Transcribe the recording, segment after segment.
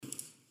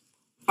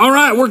All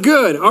right, we're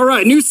good. All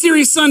right, new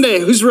series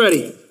Sunday. Who's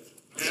ready?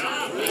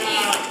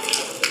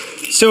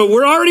 So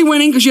we're already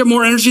winning because you have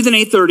more energy than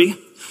 8:30.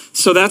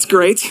 So that's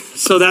great.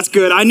 So that's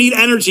good. I need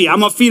energy.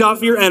 I'm going to feed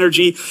off your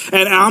energy,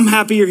 and I'm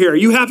happy you're here. Are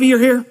you happy you're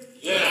here?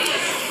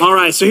 Yeah. All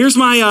right, so here's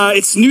my,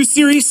 it's new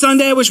series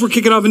Sunday, which we're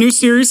kicking off a new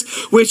series,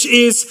 which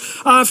is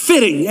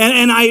fitting.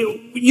 And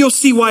you'll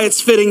see why it's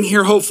fitting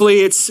here, hopefully.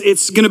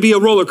 It's going to be a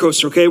roller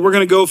coaster, okay? We're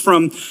going to go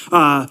from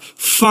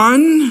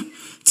fun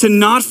to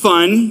not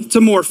fun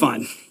to more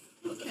fun.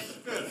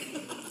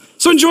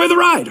 So enjoy the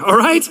ride, all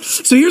right?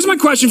 So here's my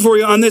question for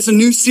you on this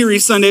new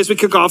series Sunday as we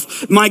kick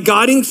off. My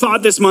guiding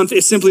thought this month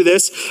is simply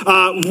this.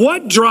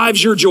 What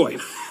drives your joy?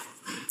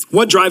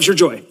 What drives your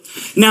joy?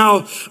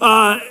 Now,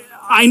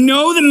 I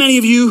know that many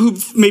of you who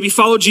maybe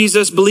follow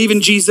Jesus, believe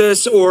in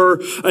Jesus, or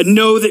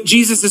know that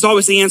Jesus is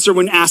always the answer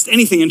when asked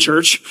anything in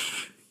church,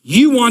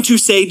 you want to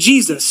say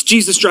Jesus.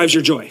 Jesus drives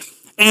your joy.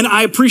 And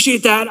I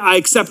appreciate that. I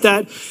accept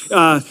that.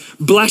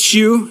 Bless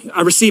you.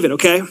 I receive it,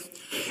 okay?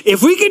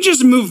 If we could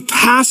just move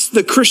past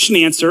the Christian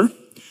answer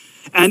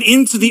and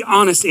into the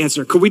honest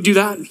answer, could we do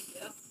that?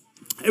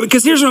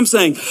 Because here's what I'm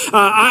saying.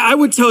 I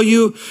would tell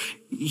you,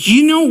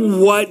 you know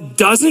what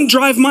doesn't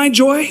drive my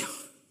joy?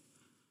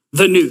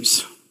 The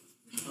news.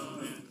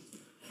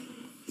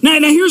 Now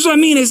here's what I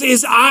mean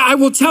is I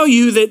will tell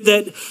you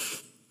that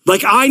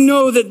like I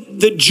know that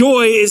the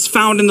joy is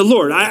found in the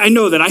Lord. I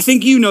know that. I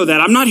think you know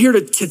that. I'm not here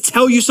to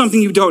tell you something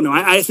you don't know.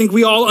 I think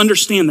we all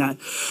understand that.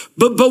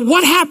 But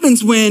what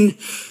happens when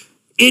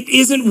it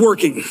isn't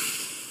working?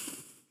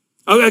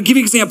 I'll give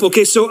you an example.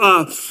 Okay,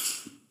 so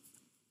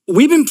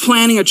we've been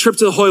planning a trip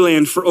to the Holy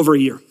Land for over a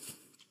year.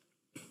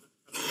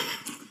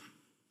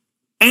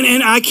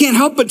 And I can't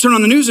help but turn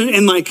on the news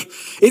and like,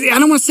 I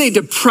don't want to say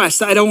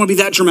depressed. I don't want to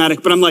be that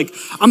dramatic, but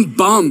I'm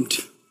bummed.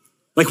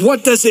 Like,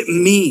 what does it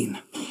mean?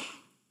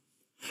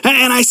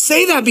 And I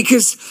say that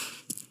because,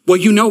 well,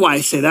 you know why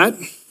I say that.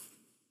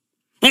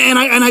 And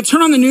I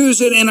turn on the news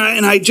and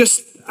I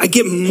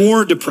get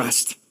more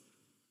depressed.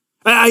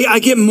 I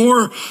get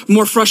more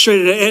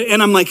frustrated,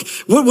 and I'm like,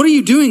 what are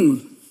you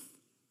doing,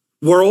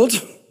 world?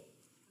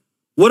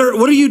 What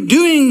are you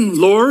doing,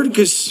 Lord?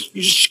 Because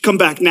you should come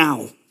back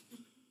now.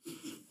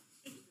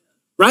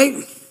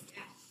 Right?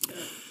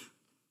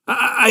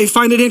 I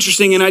find it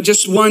interesting, and I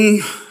just one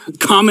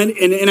comment,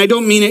 and I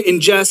don't mean it in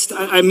jest,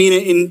 I mean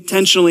it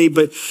intentionally,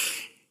 but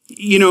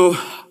you know,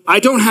 I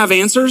don't have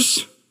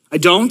answers. I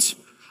don't.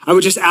 I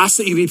would just ask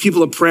that you be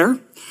people of prayer.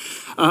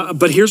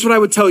 But here's what I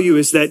would tell you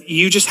is that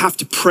you just have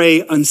to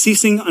pray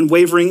unceasing,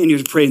 unwavering, and you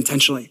have to pray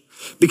intentionally.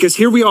 Because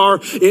here we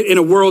are in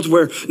a world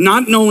where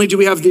not only do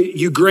we have the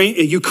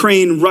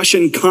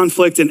Ukraine-Russian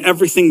conflict and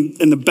everything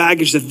and the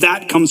baggage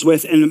that comes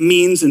with and it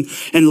means and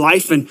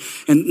life and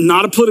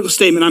not a political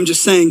statement. I'm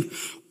just saying,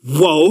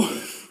 whoa.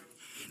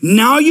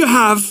 Now you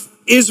have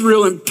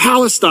Israel and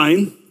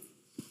Palestine.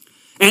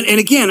 And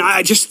again,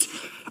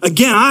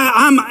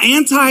 I'm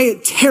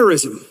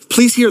anti-terrorism.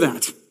 Please hear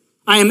that.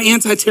 I am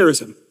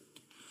anti-terrorism.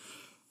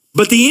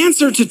 But the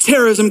answer to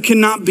terrorism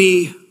cannot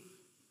be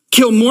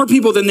kill more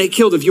people than they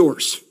killed of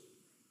yours.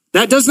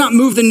 That does not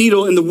move the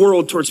needle in the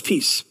world towards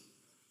peace.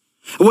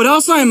 What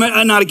else I am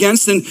not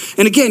against, and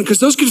again,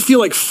 because those could feel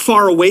like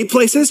far away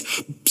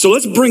places, so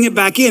let's bring it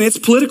back in. It's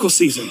political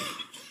season.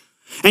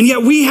 And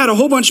yet we had a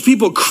whole bunch of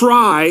people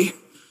cry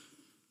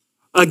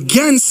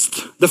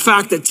against the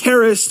fact that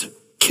terrorists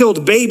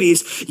killed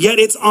babies, yet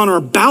it's on our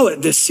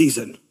ballot this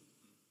season.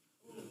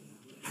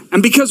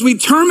 And because we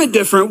term it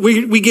different,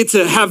 we get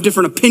to have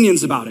different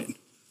opinions about it.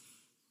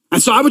 And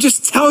so I would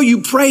just tell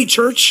you, pray,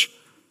 church.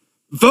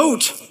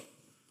 Vote.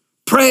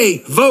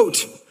 Pray,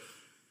 vote.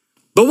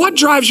 But what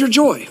drives your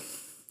joy?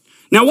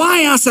 Now, why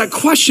I ask that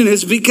question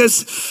is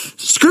because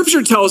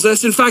scripture tells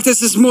us, in fact,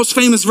 this is the most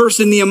famous verse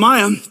in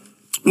Nehemiah,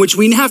 which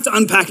we have to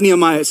unpack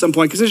Nehemiah at some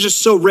point because it's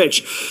just so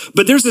rich.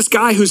 But there's this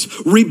guy who's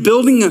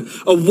rebuilding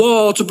a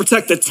wall to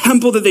protect the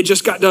temple that they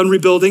just got done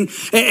rebuilding.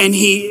 And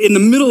he, in the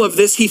middle of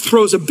this, he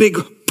throws a big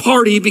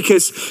party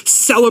because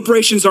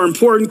celebrations are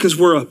important because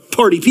we're a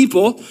party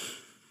people.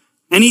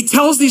 And he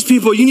tells these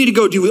people, you need to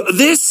go do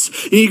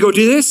this, you need to go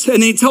do this. And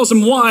then he tells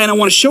them why, and I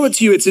want to show it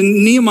to you. It's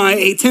in Nehemiah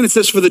 8:10. It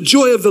says, for the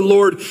joy of the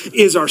Lord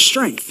is our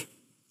strength.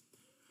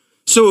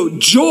 So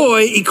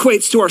joy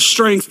equates to our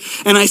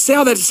strength. And I say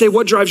all that to say,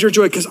 what drives your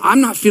joy? Because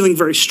I'm not feeling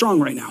very strong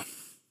right now.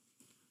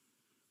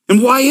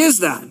 And why is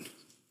that?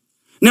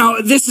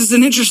 Now, this is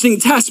an interesting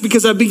test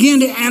because I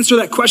began to answer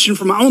that question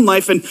from my own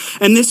life. And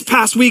this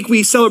past week,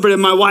 we celebrated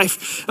my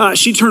wife.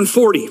 She turned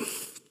 40.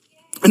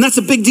 And that's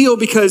a big deal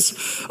because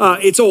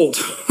it's old.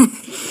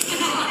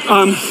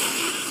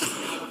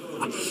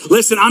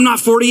 Listen, I'm not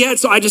 40 yet,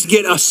 so I just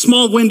get a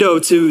small window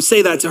to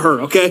say that to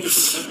her, okay?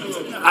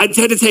 I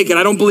had to take it.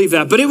 I don't believe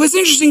that. But it was an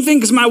interesting thing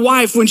because my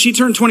wife, when she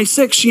turned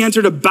 26, she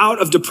entered a bout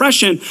of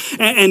depression.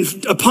 And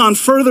upon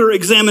further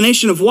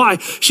examination of why,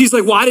 she's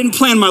like, well, I didn't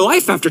plan my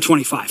life after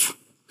 25.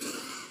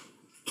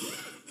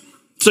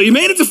 So you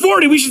made it to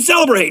 40, we should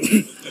celebrate.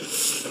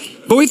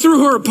 But we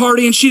threw her a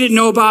party and she didn't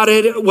know about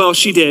it. Well,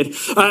 she did.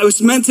 It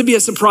was meant to be a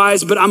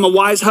surprise, but I'm a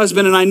wise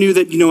husband and I knew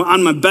that,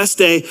 on my best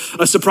day,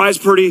 a surprise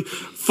party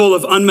full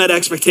of unmet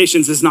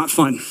expectations is not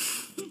fun.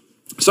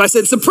 So I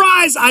said,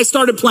 surprise, I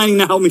started planning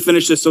to help me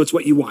finish this so it's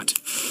what you want.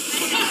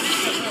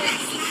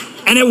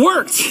 And it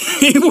worked.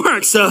 It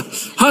worked. So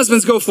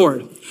husbands, go for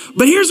it.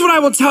 But here's what I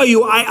will tell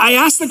you. I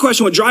asked the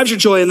question, what drives your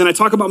joy? And then I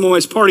talk about my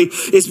wife's party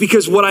is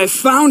because what I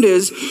found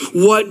is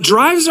what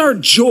drives our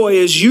joy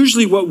is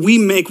usually what we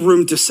make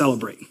room to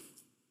celebrate.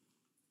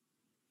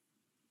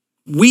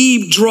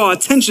 We draw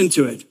attention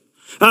to it.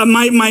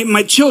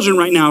 My children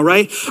right now,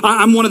 right?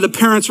 I'm one of the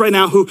parents right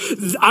now who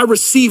I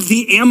received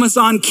the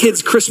Amazon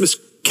Kids Christmas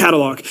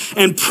catalog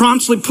and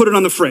promptly put it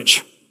on the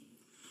fridge.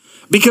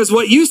 Because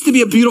what used to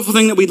be a beautiful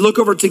thing that we'd look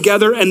over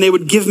together and they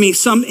would give me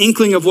some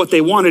inkling of what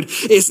they wanted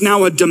is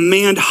now a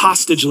demand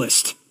hostage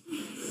list.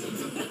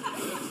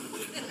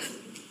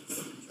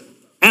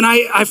 And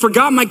I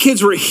forgot my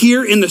kids were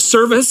here in the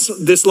service at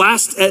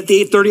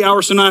the 8:30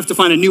 hour, so now I have to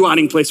find a new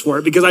hiding place for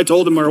it because I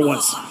told them where it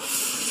was.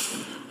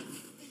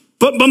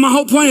 But my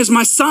whole point is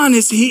my son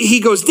he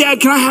goes,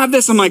 Dad, can I have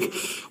this? I'm like,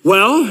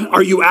 well,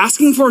 are you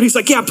asking for it? He's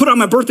like, yeah, put it on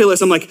my birthday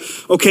list. I'm like,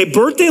 okay,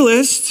 birthday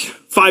list,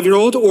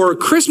 5-year-old, or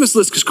Christmas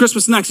list, because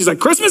Christmas next. He's like,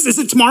 Christmas, is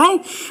it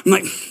tomorrow? I'm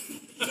like,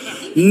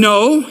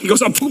 no. He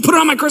goes, I'll put it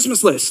on my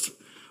Christmas list.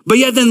 But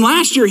yet then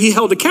last year he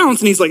held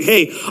accounts and he's like,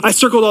 hey, I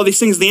circled all these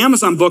things in the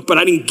Amazon book, but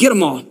I didn't get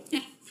them all.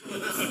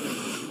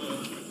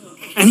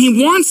 And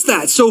he wants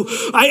that. So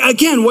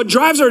again, what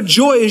drives our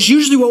joy is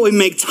usually what we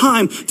make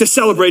time to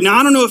celebrate. Now,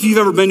 I don't know if you've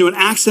ever been to an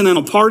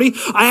accidental party.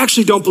 I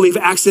actually don't believe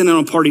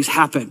accidental parties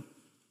happen.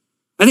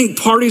 I think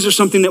parties are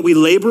something that we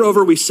labor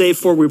over, we save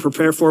for, we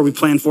prepare for, we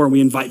plan for, and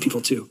we invite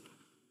people to.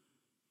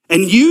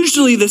 And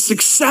usually the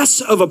success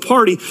of a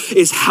party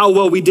is how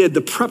well we did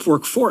the prep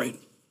work for it.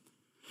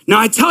 Now,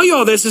 I tell you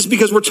all this is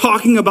because we're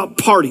talking about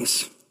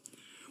parties.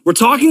 We're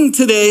talking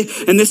today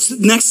and this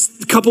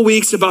next couple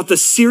weeks about the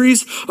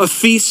series of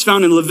feasts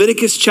found in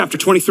Leviticus chapter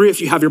 23.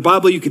 If you have your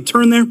Bible, you can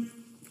turn there.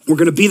 We're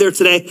going to be there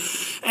today.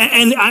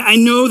 And I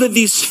know that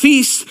these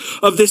feasts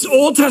of this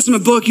Old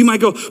Testament book, you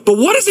might go, but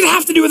what does it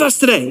have to do with us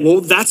today?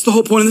 Well, that's the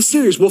whole point of the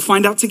series. We'll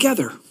find out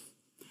together.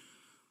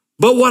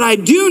 But what I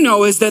do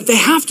know is that they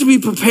have to be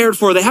prepared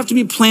for, they have to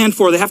be planned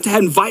for, they have to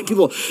invite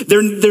people.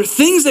 They're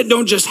things that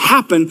don't just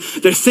happen,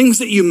 they're things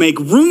that you make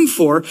room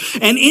for.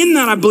 And in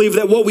that, I believe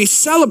that what we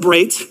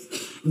celebrate,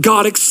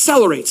 God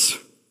accelerates.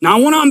 Now,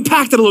 I want to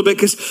unpack that a little bit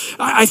because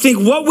I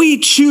think what we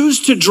choose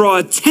to draw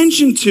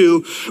attention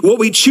to, what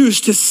we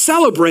choose to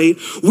celebrate,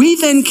 we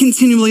then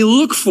continually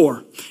look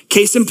for.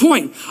 Case in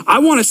point, I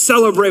want to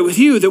celebrate with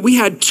you that we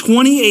had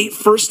 28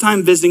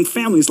 first-time visiting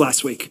families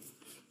last week.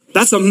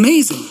 That's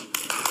amazing.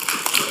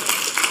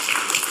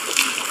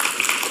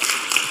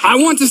 I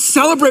want to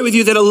celebrate with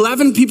you that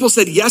 11 people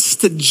said yes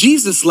to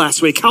Jesus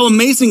last week. How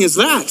amazing is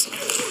that?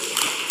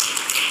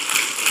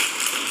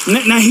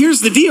 Now,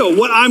 here's the deal.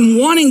 What I'm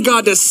wanting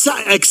God to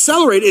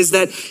accelerate is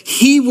that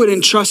he would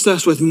entrust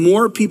us with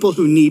more people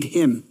who need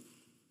him.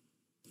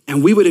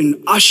 And we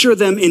would usher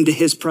them into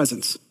his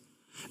presence.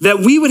 That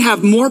we would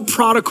have more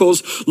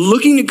prodigals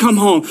looking to come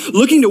home,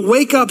 looking to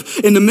wake up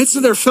in the midst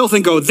of their filth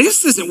and go,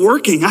 this isn't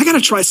working. I got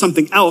to try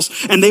something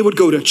else. And they would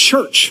go to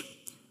church.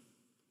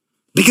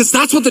 Because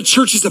that's what the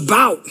church is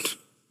about.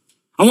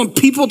 I want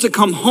people to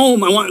come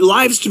home. I want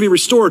lives to be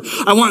restored.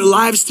 I want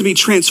lives to be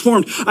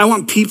transformed. I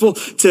want people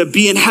to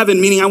be in heaven,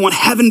 meaning I want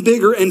heaven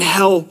bigger and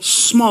hell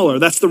smaller.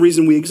 That's the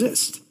reason we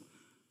exist.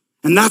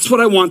 And that's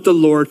what I want the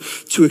Lord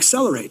to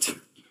accelerate.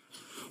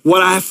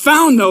 What I have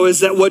found, though,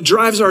 is that what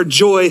drives our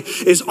joy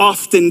is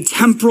often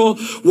temporal,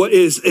 what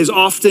is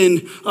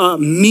often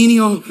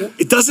menial.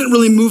 It doesn't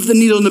really move the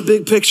needle in the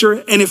big picture.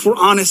 And if we're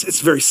honest, it's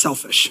very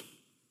selfish.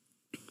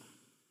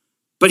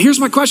 But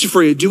here's my question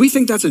for you. Do we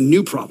think that's a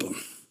new problem?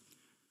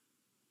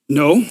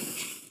 No,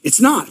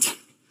 it's not.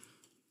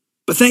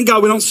 But thank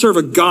God we don't serve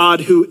a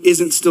God who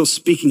isn't still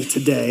speaking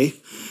today.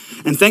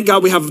 And thank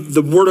God we have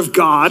the Word of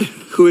God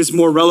who is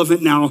more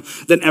relevant now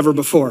than ever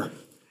before.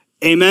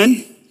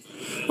 Amen?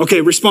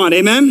 Okay, respond.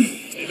 Amen?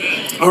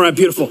 All right,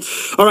 beautiful.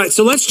 All right,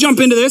 so let's jump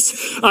into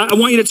this. I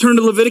want you to turn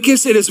to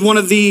Leviticus. It is one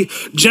of the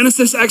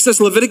Genesis, Exodus,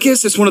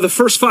 Leviticus. It's one of the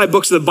first 5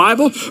 books of the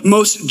Bible.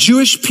 Most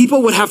Jewish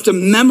people would have to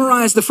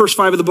memorize the first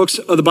 5 of the books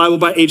of the Bible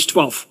by age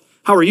 12.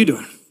 How are you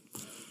doing?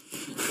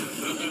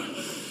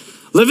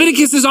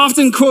 Leviticus is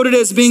often quoted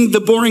as being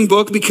the boring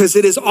book because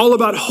it is all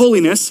about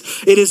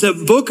holiness. It is a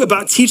book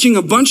about teaching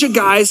a bunch of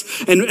guys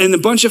and a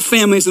bunch of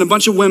families and a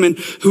bunch of women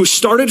who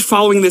started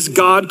following this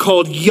God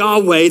called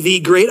Yahweh,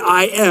 the great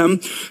I am,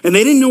 and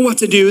they didn't know what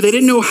to do. They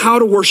didn't know how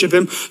to worship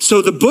him.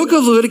 So the book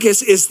of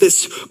Leviticus is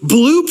this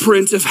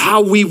blueprint of how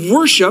we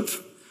worship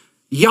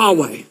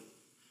Yahweh.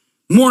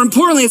 More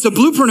importantly, it's a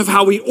blueprint of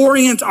how we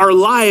orient our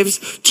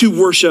lives to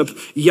worship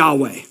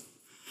Yahweh.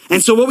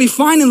 And so what we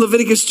find in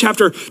Leviticus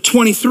chapter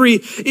 23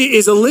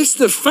 is a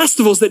list of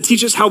festivals that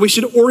teach us how we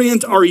should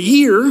orient our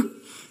year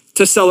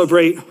to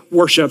celebrate,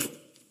 worship,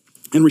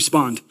 and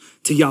respond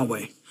to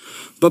Yahweh.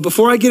 But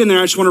before I get in there,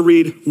 I just want to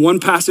read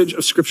one passage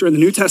of scripture in the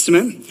New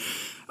Testament.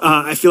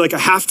 I feel like I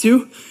have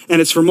to,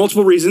 and it's for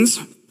multiple reasons,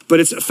 but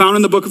it's found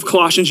in the book of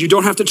Colossians. You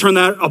don't have to turn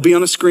that. I'll be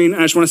on the screen,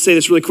 and I just want to say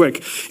this really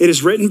quick. It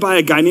is written by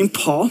a guy named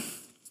Paul.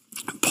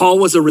 Paul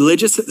was a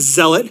religious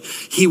zealot.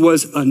 He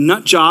was a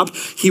nut job.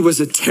 He was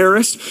a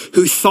terrorist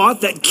who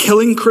thought that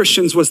killing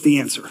Christians was the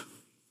answer.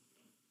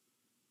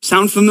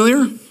 Sound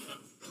familiar?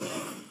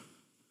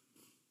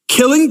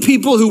 Killing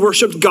people who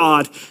worshiped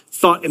God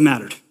thought it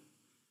mattered.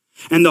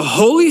 And the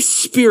Holy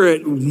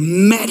Spirit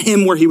met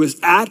him where he was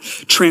at,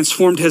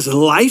 transformed his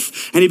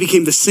life, and he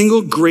became the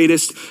single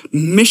greatest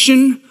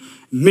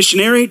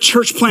missionary,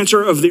 church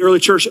planter of the early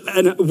church.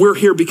 And we're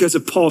here because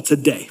of Paul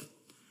today.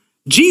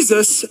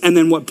 Jesus, and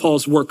then what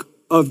Paul's work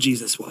of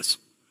Jesus was.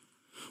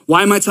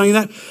 Why am I telling you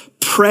that?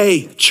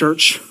 Pray,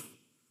 church.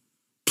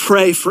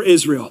 Pray for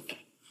Israel.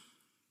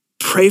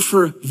 Pray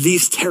for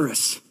these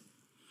terrorists.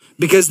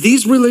 Because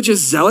these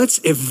religious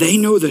zealots, if they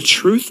know the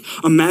truth,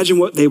 imagine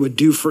what they would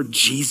do for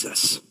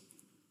Jesus.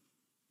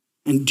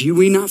 And do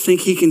we not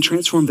think he can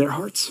transform their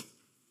hearts?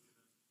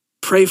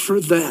 Pray for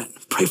that.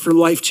 Pray for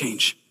life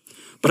change.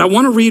 But I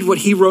want to read what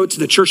he wrote to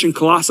the church in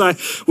Colossae,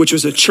 which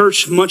was a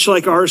church much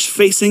like ours,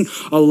 facing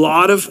a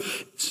lot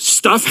of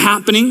stuff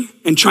happening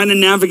and trying to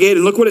navigate.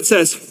 And look what it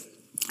says.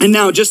 And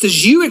now, just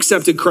as you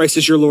accepted Christ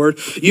as your Lord,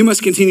 you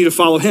must continue to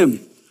follow him.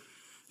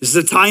 This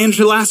is a tie-in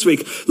to last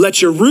week.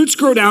 Let your roots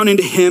grow down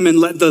into him and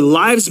let the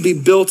lives be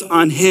built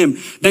on him.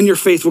 Then your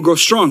faith will grow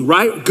strong,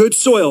 right? Good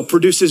soil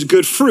produces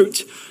good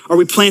fruit. Are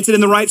we planted in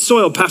the right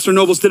soil? Pastor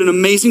Nobles did an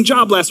amazing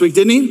job last week,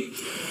 didn't he?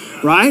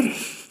 Right?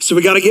 So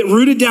we got to get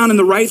rooted down in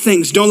the right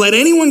things. Don't let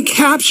anyone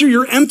capture you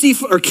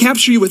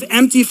with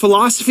empty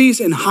philosophies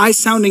and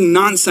high-sounding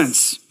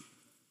nonsense.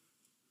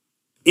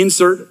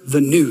 Insert the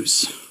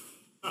news.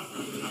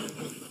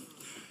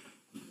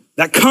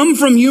 That come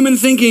from human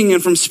thinking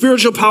and from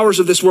spiritual powers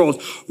of this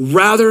world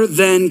rather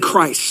than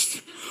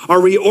Christ. Are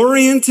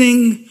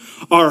reorienting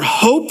our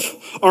hope,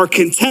 our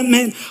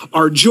contentment,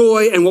 our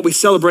joy, and what we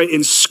celebrate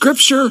in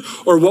Scripture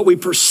or what we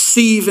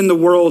perceive in the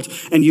world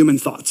and human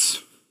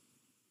thoughts.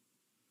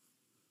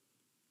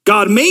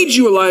 God made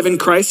you alive in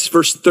Christ,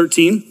 verse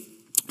 13,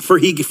 for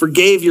he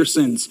forgave your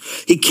sins.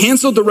 He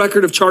canceled the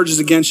record of charges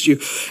against you,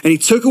 and he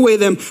took away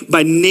them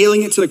by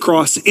nailing it to the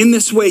cross. In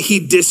this way, he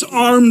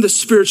disarmed the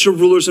spiritual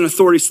rulers and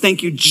authorities.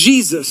 Thank you,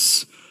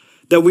 Jesus,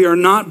 that we are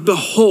not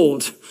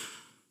behold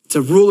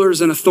to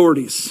rulers and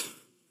authorities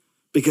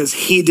because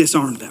he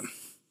disarmed them.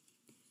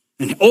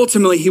 And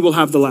ultimately, he will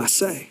have the last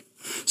say.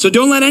 So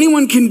don't let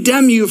anyone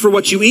condemn you for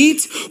what you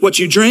eat, what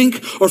you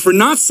drink, or for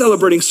not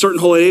celebrating certain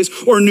holidays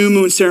or new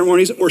moon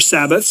ceremonies or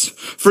Sabbaths.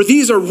 For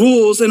these are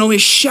rules and only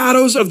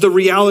shadows of the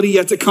reality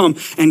yet to come.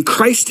 And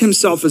Christ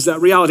himself is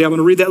that reality. I'm going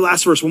to read that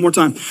last verse one more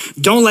time.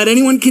 Don't let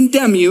anyone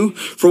condemn you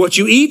for what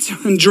you eat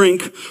and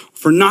drink,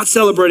 for not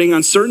celebrating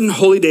on certain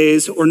holy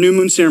days or new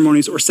moon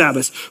ceremonies or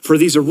Sabbaths. For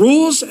these are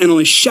rules and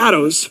only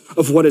shadows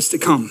of what is to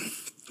come.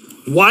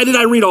 Why did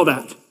I read all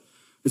that?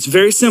 It's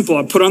very simple.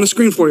 I'll put it on the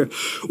screen for you.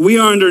 We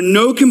are under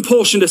no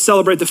compulsion to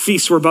celebrate the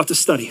feasts we're about to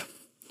study.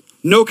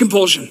 No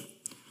compulsion.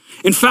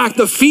 In fact,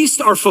 the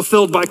feasts are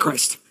fulfilled by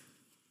Christ.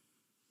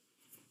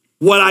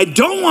 What I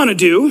don't want to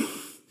do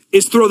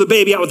is throw the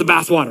baby out with the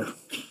bathwater.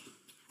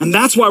 And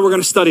that's why we're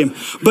going to study him.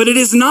 But it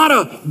is not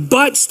a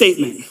but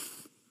statement.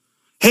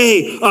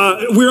 Hey,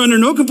 we're under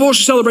no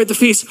compulsion to celebrate the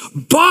feast,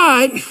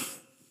 but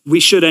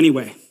we should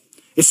anyway.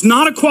 It's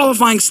not a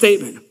qualifying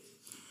statement.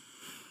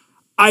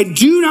 I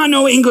do not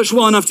know English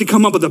well enough to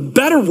come up with a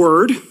better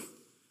word,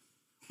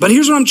 but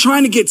here's what I'm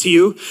trying to get to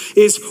you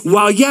is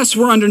while yes,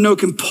 we're under no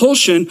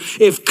compulsion,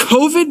 if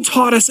COVID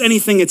taught us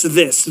anything, it's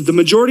this. The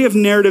majority of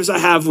narratives I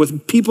have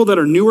with people that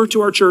are newer to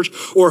our church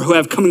or who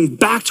have coming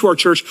back to our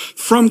church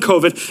from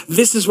COVID,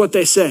 this is what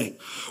they say.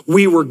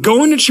 We were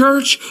going to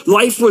church,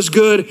 life was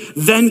good,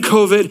 then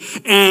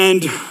COVID,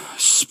 and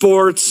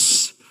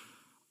sports,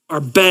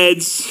 our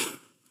beds,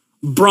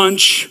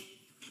 brunch,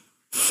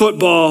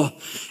 football,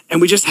 and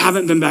we just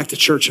haven't been back to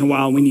church in a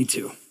while, and we need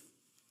to.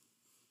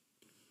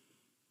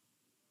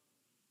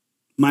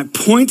 My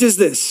point is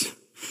this,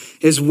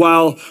 is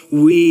while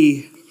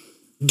we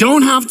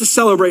don't have to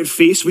celebrate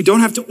feasts, we don't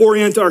have to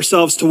orient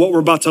ourselves to what we're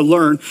about to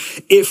learn,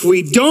 if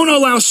we don't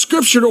allow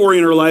Scripture to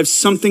orient our lives,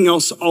 something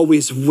else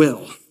always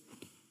will.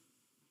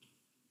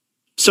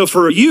 So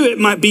for you, it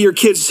might be your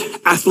kid's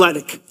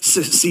athletic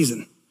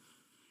season.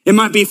 It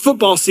might be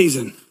football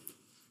season.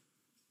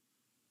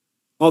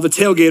 All the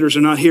tailgaters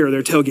are not here,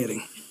 they're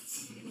tailgating.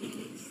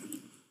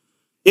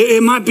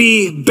 It might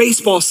be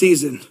baseball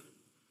season.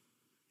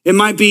 It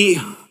might be,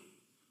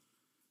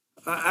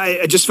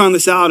 I just found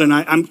this out and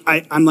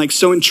I'm like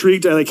so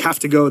intrigued, I like have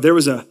to go. There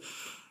was at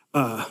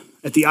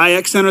the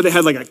IX Center, they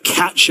had like a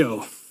cat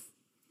show.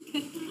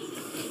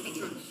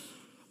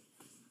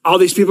 All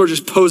these people are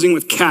just posing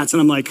with cats and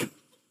I'm like,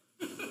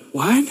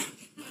 what?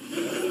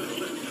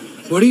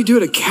 What do you do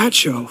at a cat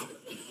show?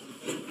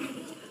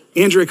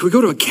 Andrea, can we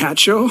go to a cat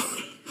show?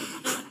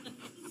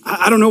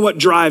 I don't know what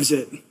drives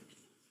it.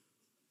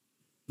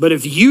 But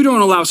if you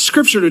don't allow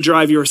Scripture to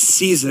drive your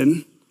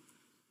season,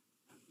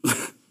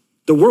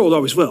 the world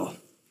always will.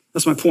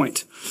 That's my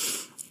point.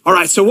 All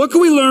right, so what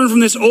can we learn from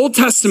this Old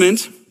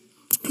Testament?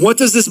 What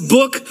does this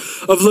book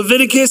of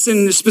Leviticus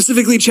and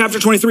specifically chapter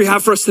 23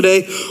 have for us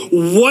today?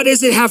 What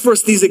does it have for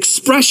us? These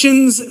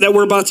expressions that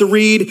we're about to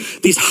read,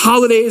 these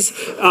holidays,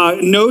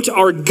 note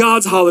are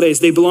God's holidays.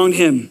 They belong to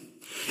him.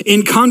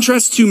 In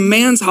contrast to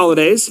man's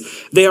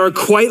holidays, they are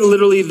quite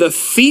literally the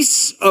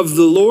feasts of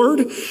the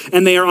Lord,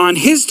 and they are on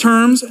his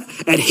terms,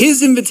 at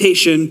his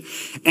invitation,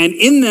 and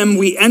in them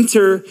we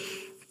enter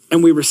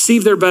and we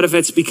receive their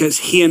benefits because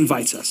he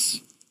invites us.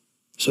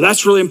 So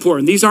that's really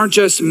important. These aren't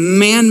just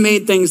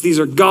man-made things. These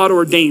are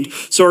God-ordained.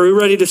 So are we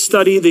ready to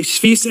study these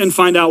feasts and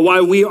find out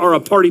why we are a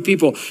party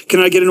people?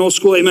 Can I get an old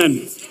school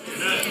amen?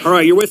 Amen. All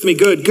right, you're with me.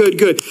 Good.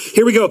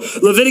 Here we go.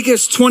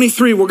 Leviticus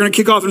 23, we're going to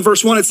kick off in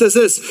verse 1. It says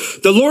this: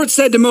 the Lord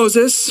said to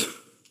Moses,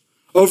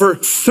 over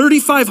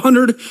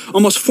 3,500,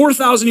 almost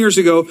 4,000 years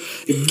ago,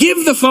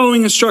 give the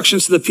following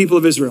instructions to the people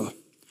of Israel.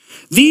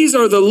 These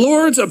are the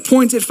Lord's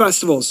appointed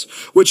festivals,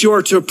 which you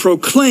are to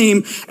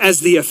proclaim as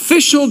the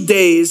official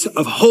days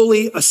of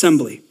holy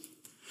assembly.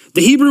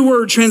 The Hebrew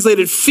word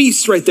translated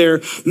feast right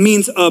there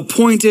means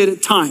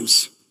appointed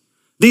times.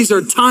 These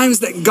are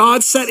times that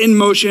God set in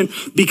motion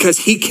because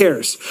he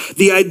cares.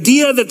 The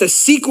idea that the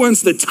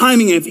sequence, the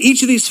timing of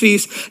each of these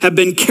feasts have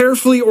been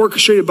carefully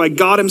orchestrated by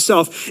God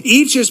himself.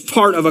 Each is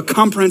part of a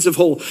comprehensive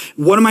whole.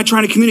 What am I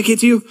trying to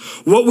communicate to you?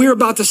 What we're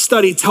about to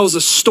study tells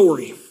a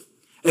story.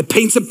 It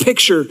paints a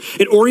picture.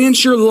 It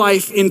orients your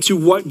life into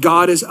what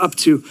God is up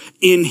to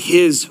in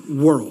his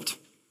world,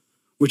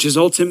 which is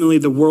ultimately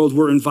the world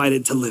we're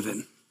invited to live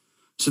in.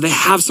 So they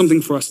have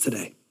something for us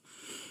today.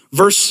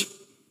 Verse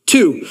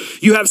 2,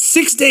 you have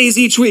 6 days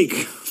each week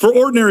for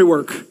ordinary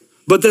work,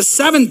 but the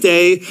seventh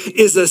day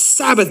is a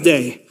Sabbath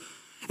day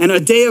and a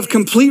day of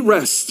complete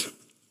rest,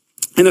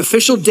 an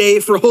official day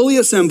for holy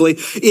assembly.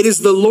 It is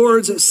the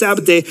Lord's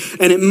Sabbath day,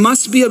 and it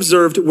must be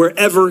observed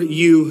wherever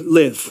you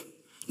live.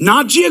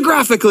 Not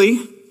geographically,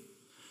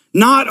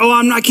 not,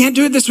 I can't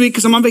do it this week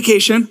because I'm on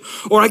vacation,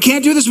 or I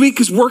can't do it this week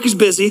because work is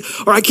busy,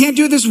 or I can't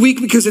do it this week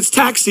because it's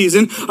tax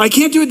season. I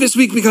can't do it this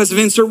week because of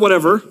insert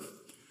whatever.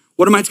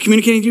 What am I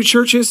communicating to you,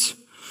 churches?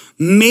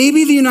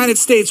 Maybe the United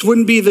States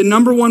wouldn't be the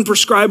number one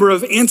prescriber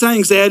of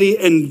anti-anxiety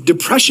and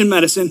depression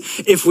medicine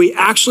if we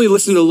actually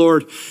listened to the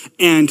Lord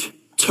and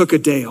took a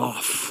day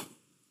off.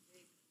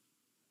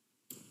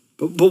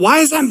 But why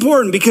is that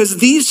important? Because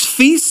these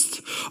feasts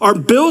are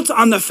built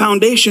on the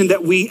foundation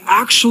that we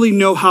actually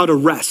know how to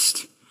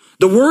rest.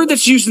 The word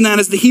that's used in that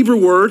is the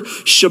Hebrew word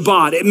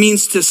Shabbat. It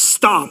means to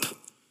stop.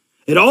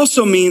 It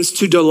also means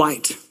to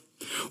delight.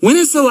 When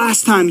is the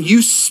last time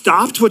you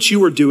stopped what you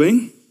were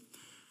doing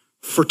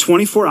for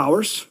 24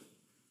 hours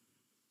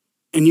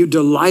and you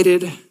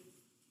delighted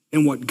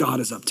in what God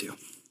is up to?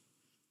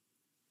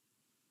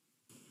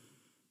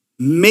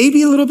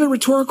 Maybe a little bit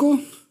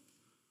rhetorical,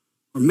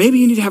 or maybe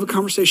you need to have a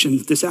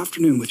conversation this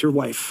afternoon with your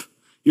wife,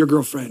 your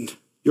girlfriend,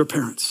 your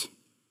parents.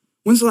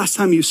 When's the last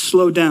time you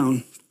slowed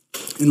down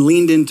and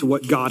leaned into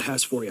what God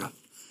has for you?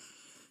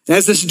 It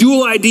has this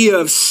dual idea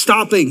of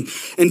stopping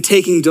and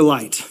taking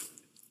delight.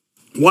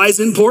 Why is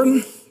it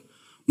important?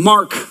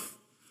 Mark,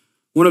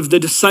 one of the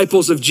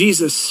disciples of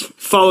Jesus,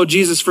 followed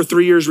Jesus for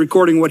 3 years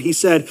recording what he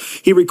said.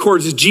 He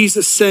records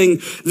Jesus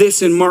saying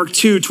this in Mark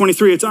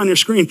 2:23. It's on your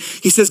screen.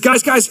 He says,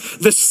 guys,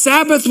 the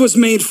Sabbath was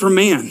made for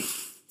man,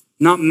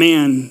 not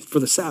man for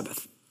the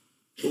Sabbath.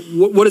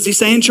 What is he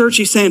saying, church?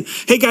 He's saying,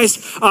 hey guys,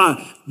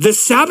 the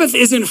Sabbath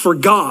isn't for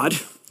God.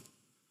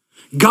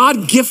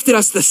 God gifted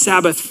us the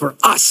Sabbath for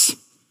us.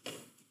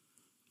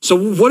 So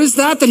what is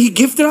that he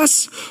gifted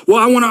us? Well,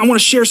 I want to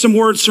share some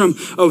words from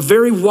a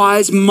very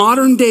wise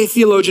modern day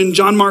theologian,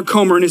 John Mark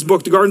Comer, in his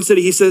book, The Garden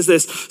City. He says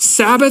this: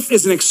 Sabbath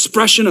is an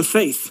expression of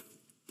faith.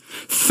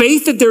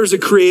 Faith that there is a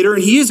creator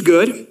and he is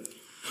good.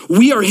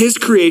 We are his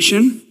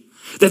creation.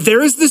 That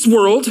there is this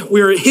world,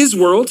 we are his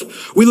world,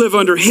 we live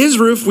under his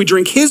roof, we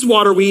drink his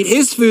water, we eat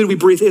his food, we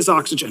breathe his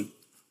oxygen.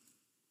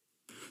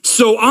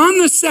 So on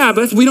the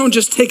Sabbath, we don't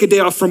just take a day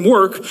off from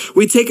work,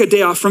 we take a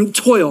day off from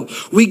toil.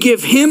 We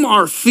give him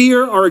our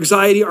fear, our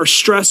anxiety, our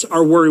stress,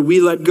 our worry.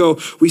 We let go.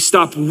 We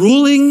stop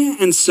ruling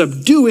and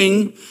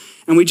subduing,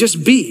 and we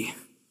just be.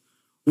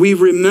 We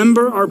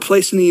remember our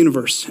place in the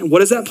universe. And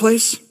what is that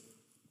place?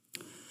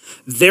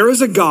 There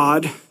is a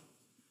God,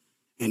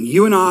 and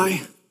you and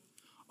I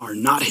are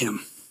not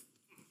him.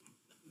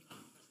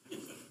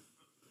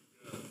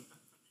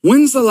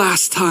 When's the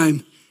last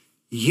time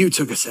you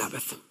took a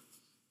Sabbath?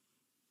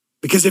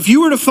 Because if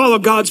you were to follow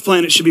God's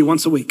plan, it should be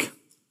once a week.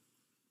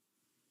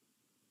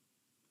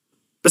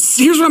 But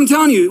here's what I'm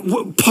telling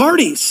you.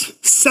 Parties,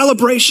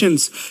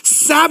 celebrations,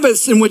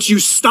 Sabbaths in which you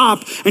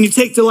stop and you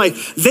take delight,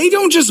 they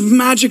don't just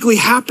magically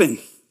happen.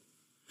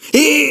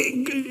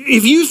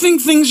 If you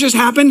think things just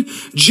happen,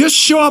 just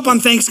show up on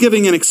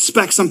Thanksgiving and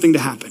expect something to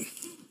happen.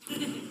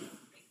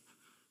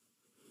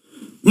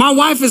 My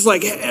wife is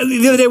like,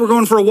 the other day we're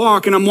going for a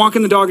walk and I'm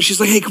walking the dog and she's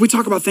like, hey, can we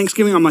talk about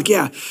Thanksgiving? I'm like,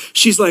 yeah.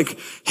 She's like,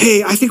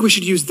 hey, I think we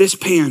should use this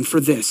pan for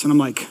this. And I'm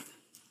like,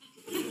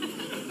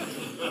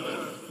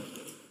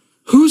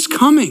 who's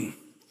coming?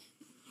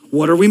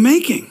 What are we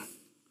making?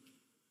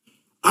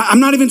 I'm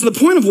not even to the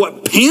point of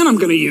what pan I'm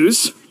going to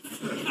use.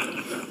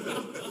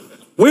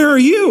 Where are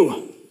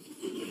you?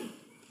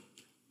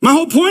 My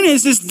whole point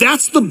is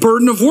that's the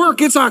burden of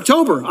work. It's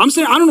October. I'm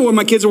saying, I don't know what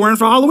my kids are wearing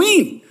for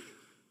Halloween,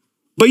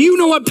 but you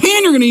know what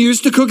pan you're going to use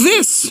to cook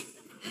this.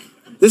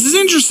 This is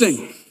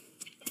interesting.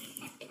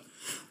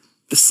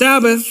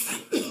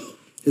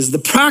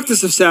 The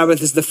practice of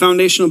Sabbath is the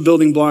foundational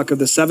building block of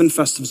the 7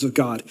 festivals of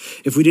God.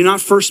 If we do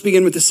not first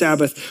begin with the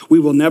Sabbath, we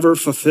will never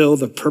fulfill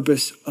the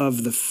purpose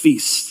of the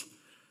feast.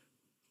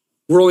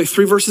 We're only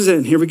 3 verses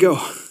in. Here we go.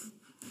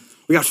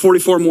 We got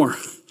 44 more.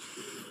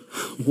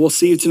 We'll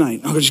see you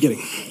tonight. I'm just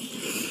kidding.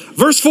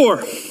 Verse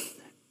 4.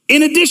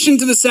 In addition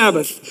to the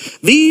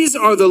Sabbath, these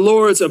are the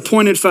Lord's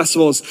appointed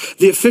festivals,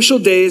 the official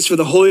days for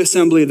the Holy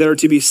Assembly that are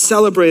to be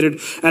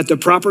celebrated at the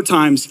proper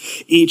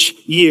times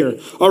each year.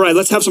 All right,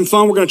 let's have some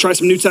fun. We're going to try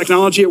some new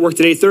technology. It worked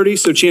at 8:30,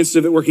 so chances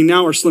of it working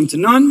now are slim to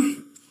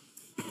none.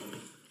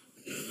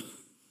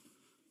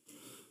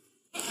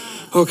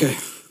 Okay.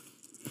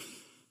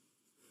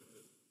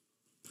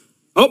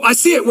 Oh, I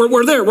see it.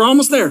 We're there. We're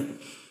almost there.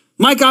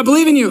 Mike, I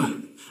believe in you.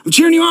 I'm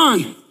cheering you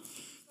on.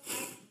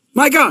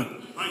 My God.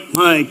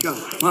 My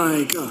God.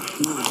 My God.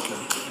 My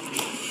God.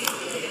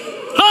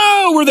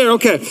 Oh, we're there.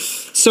 Okay.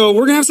 So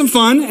we're going to have some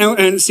fun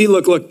and see,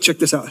 look, check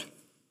this out.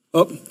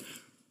 Oh,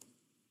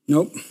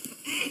 nope.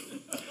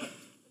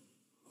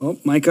 Oh,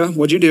 Micah,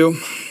 what'd you do?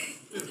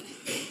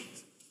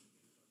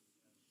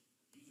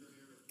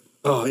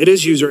 Oh, it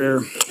is user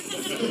error.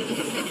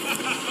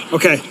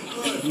 Okay.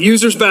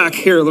 User's back.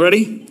 Here,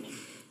 ready?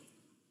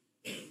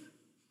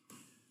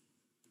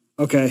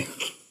 Okay.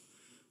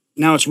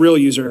 Now it's real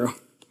user error.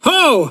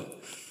 Oh!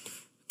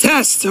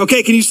 Test.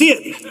 Okay, can you see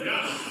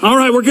it? All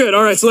right, we're good.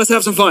 All right, so let's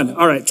have some fun.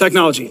 All right,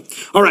 technology.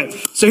 All right,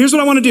 so here's what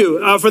I want to do.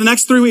 For the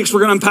next 3 weeks, we're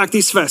going to unpack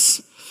these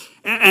fests.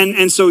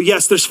 And so,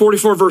 yes, there's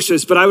 44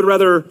 verses, but I would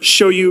rather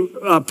show you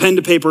pen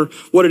to paper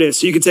what it is.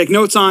 So you can take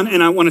notes on,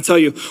 and I want to tell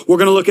you, we're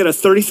going to look at a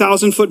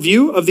 30,000-foot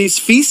view of these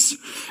feasts.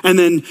 And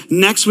then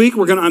next week,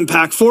 we're going to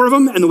unpack 4 of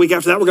them. And the week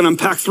after that, we're going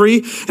to unpack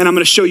 3. And I'm going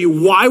to show you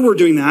why we're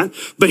doing that.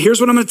 But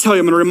here's what I'm going to tell you.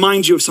 I'm going to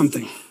remind you of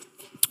something.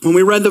 When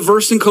we read the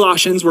verse in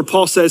Colossians where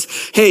Paul says,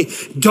 hey,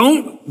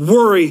 don't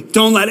worry.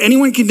 Don't let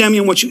anyone condemn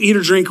you on what you eat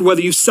or drink, or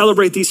whether you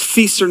celebrate these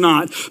feasts or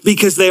not,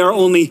 because they are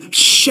only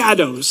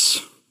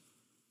shadows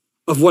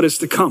of what is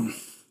to come.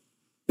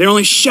 They're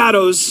only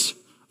shadows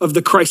of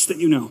the Christ that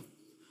you know.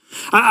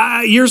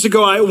 Years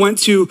ago, I went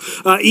to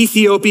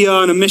Ethiopia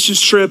on a missions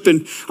trip,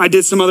 and I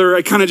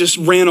kind of just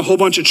ran a whole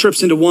bunch of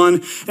trips into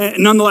one.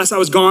 And nonetheless, I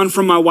was gone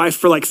from my wife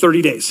for like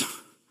 30 days.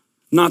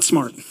 Not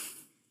smart.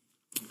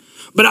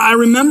 But I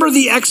remember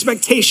the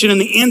expectation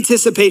and the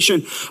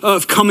anticipation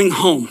of coming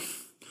home.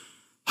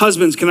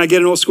 Husbands, can I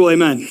get an old school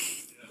amen?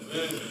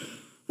 Amen.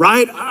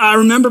 Right? I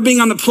remember being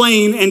on the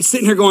plane and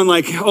sitting here going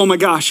like, oh my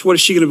gosh, what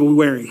is she going to be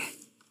wearing?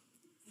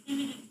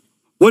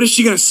 What is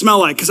she going to smell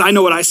like? Because I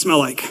know what I smell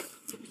like.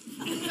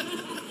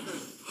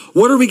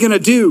 What are we going to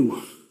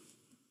do?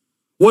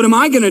 What am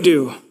I going to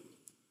do?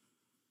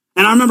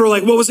 And I remember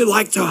like, what was it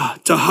like to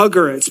hug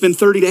her? It's been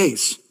 30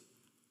 days.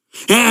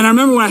 And I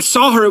remember when I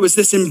saw her, it was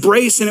this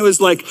embrace, and it was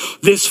like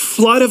this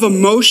flood of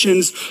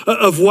emotions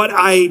of what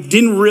I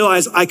didn't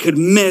realize I could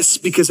miss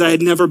because I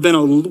had never been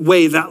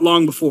away that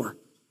long before.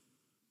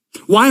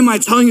 Why am I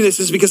telling you this?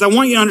 Is because I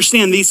want you to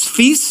understand these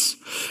feasts,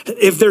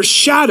 if they're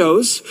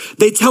shadows,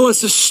 they tell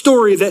us a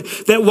story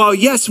that while,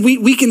 yes,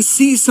 we can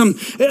see some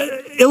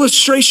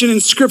illustration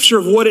in scripture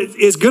of what it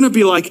is going to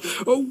be like,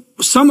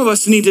 some of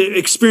us need to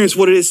experience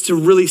what it is to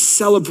really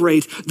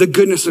celebrate the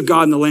goodness of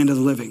God in the land of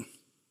the living.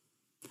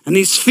 And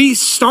these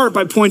feasts start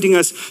by pointing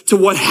us to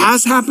what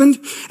has happened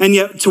and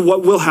yet to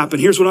what will happen.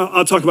 Here's what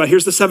I'll talk about.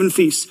 Here's the 7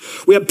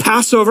 feasts. We have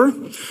Passover,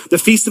 the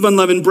Feast of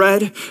Unleavened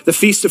Bread, the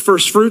Feast of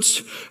First Fruits,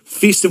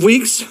 Feast of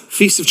Weeks,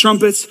 Feast of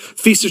Trumpets,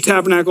 Feast of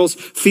Tabernacles,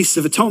 Feast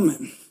of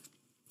Atonement.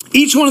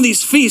 Each one of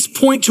these feasts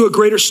point to a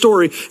greater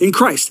story in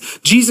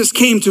Christ. Jesus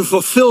came to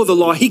fulfill the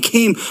law. He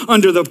came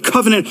under the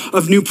covenant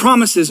of new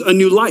promises, a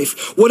new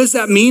life. What does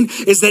that mean?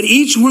 Is that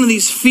each one of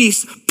these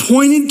feasts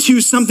pointed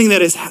to something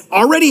that has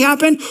already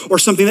happened or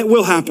something that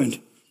will happen.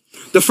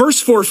 The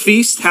first 4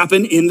 feasts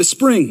happen in the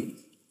spring.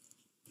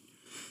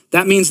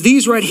 That means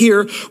these right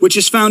here, which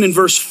is found in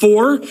verse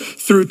 4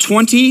 through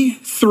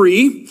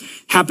 23,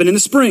 happen in the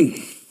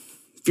spring.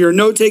 If you're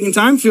note-taking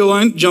time, feel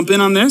like jump in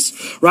on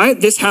this, right?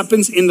 This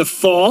happens in the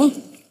fall.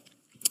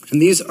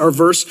 And these are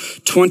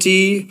verse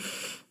 20,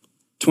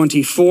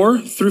 24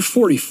 through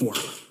 44.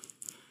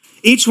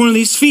 Each one of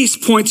these feasts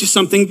points to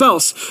something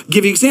else.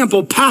 Give you an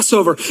example,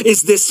 Passover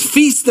is this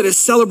feast that is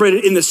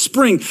celebrated in the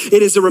spring.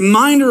 It is a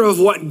reminder of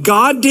what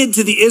God did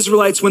to the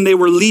Israelites when they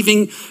were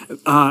leaving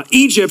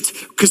Egypt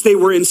because they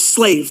were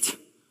enslaved.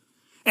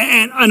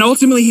 And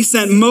ultimately he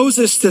sent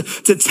Moses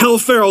to tell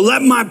Pharaoh,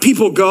 let my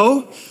people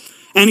go.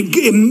 And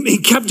he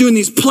kept doing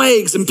these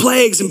plagues and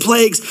plagues and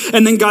plagues.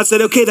 And then God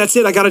said, okay, that's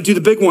it. I got to do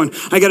the big one.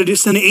 I got to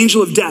send the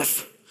angel of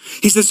death.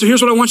 He says, so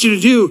here's what I want you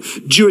to do,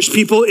 Jewish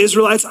people,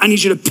 Israelites. I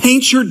need you to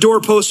paint your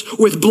doorposts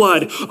with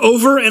blood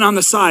over and on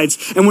the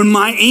sides. And when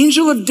my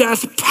angel of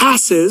death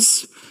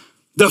passes,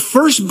 The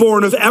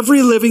firstborn of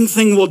every living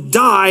thing will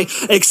die,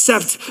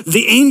 except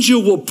the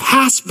angel will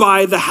pass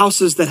by the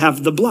houses that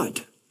have the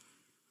blood.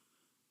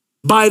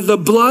 By the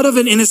blood of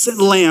an innocent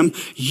lamb,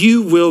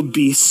 you will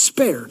be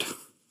spared.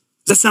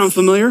 Does that sound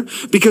familiar?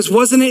 Because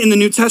wasn't it in the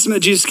New Testament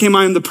that Jesus came,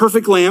 I am the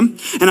perfect lamb,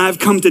 and I have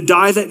come to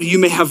die that you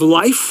may have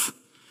life?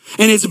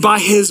 And it's by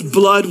his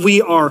blood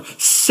we are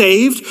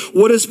saved.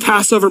 What does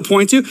Passover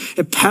point to?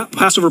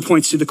 Passover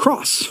points to the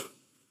cross.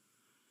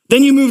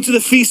 Then you move to the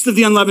Feast of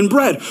the Unleavened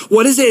Bread.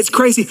 What is it? It's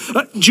crazy.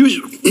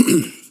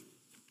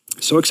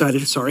 So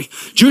excited, sorry.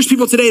 Jewish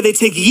people today, they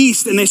take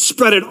yeast and they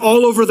spread it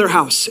all over their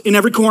house in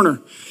every corner.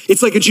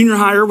 It's like a junior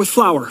hire with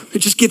flour. It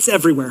just gets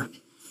everywhere.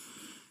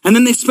 And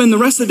then they spend the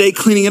rest of the day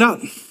cleaning it up.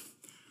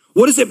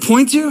 What does it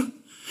point to?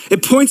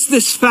 It points to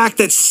this fact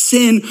that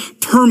sin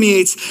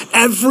permeates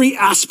every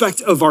aspect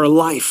of our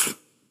life.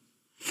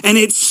 And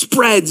it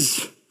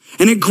spreads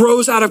and it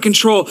grows out of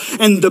control.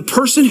 And the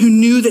person who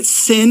knew that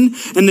sin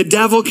and the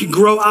devil could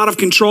grow out of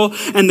control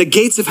and the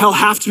gates of hell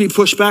have to be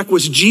pushed back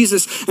was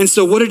Jesus. And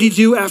so what did he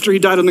do after he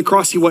died on the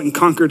cross? He went and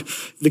conquered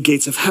the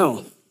gates of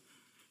hell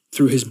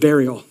through his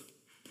burial.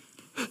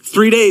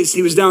 3 days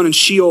he was down in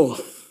Sheol,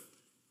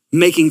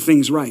 making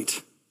things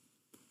right.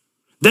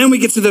 Then we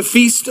get to the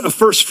Feast of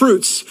First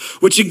Fruits,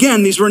 which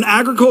again, these were an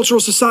agricultural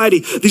society.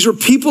 These were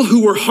people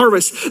who were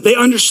harvest. They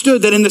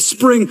understood that in the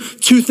spring,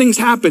 two things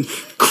happen.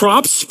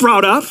 Crops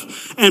sprout up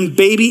and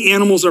baby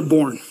animals are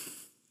born.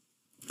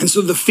 And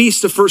so the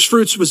Feast of First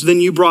Fruits was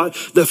then you brought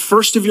the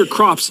first of your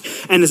crops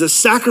and as a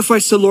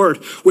sacrifice to the Lord,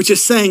 which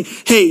is saying,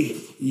 hey,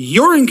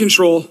 you're in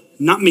control,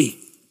 not me.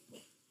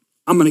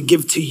 I'm going to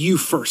give to you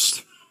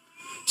first.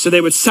 So they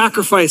would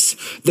sacrifice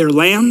their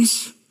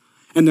lambs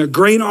and their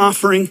grain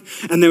offering,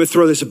 and they would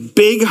throw this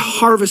big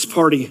harvest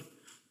party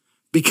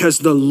because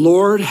the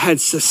Lord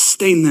had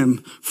sustained them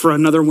for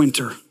another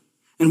winter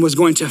and was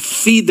going to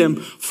feed them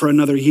for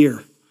another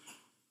year.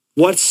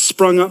 What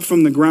sprung up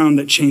from the ground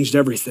that changed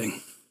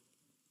everything?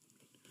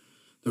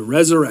 The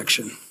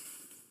resurrection.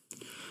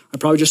 I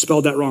probably just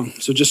spelled that wrong,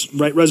 so just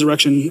write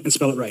resurrection and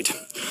spell it right.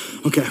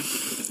 Okay.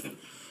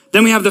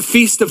 Then we have the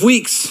Feast of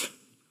Weeks.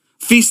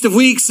 Feast of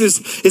Weeks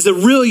is a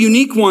real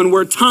unique one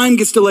where time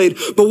gets delayed.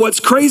 But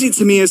what's crazy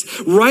to me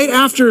is right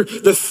after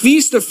the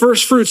Feast of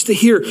First Fruits to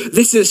here,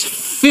 this is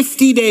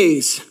 50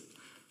 days.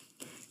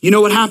 You know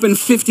what happened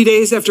 50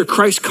 days after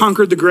Christ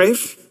conquered the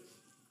grave?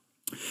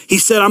 He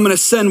said, I'm going to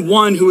send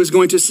one who is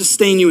going to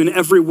sustain you in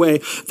every way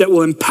that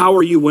will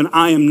empower you when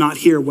I am not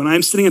here. When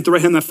I'm sitting at the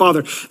right hand of my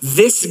Father,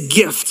 this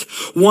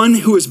gift, one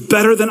who is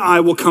better than I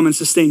will come and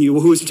sustain you.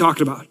 Well, who is he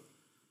talking about?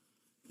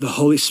 The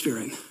Holy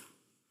Spirit.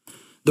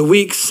 The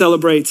week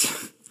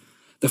celebrates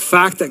the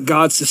fact that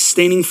God's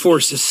sustaining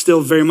force is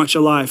still very much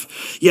alive.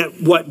 Yet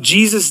what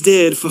Jesus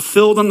did,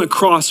 fulfilled on the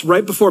cross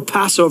right before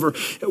Passover,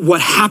 what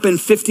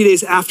happened 50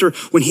 days after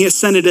when he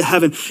ascended to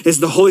heaven is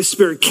the Holy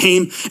Spirit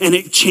came and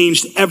it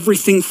changed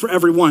everything for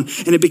everyone.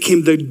 And it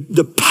became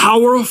the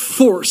power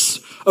force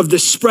of the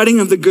spreading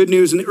of the good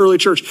news in the early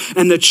church.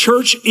 And the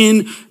church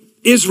in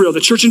Israel, the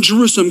church in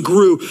Jerusalem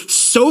grew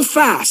so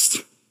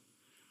fast.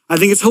 I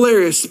think it's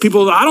hilarious.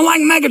 People, I don't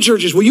like mega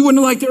churches. Well, you wouldn't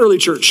have liked the early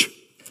church.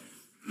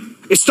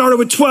 It started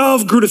with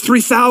 12, grew to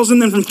 3,000.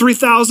 Then from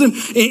 3,000,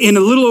 in a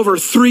little over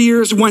 3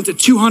 years, went to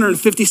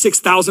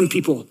 256,000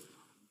 people.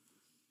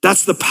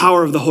 That's the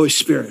power of the Holy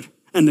Spirit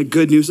and the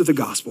good news of the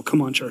gospel.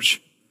 Come on,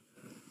 church.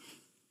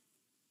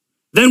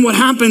 Then what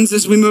happens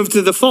is we move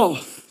to the fall.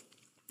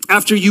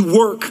 After you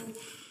work,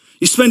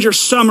 you spend your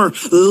summer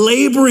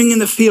laboring in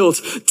the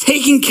fields,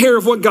 taking care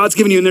of what God's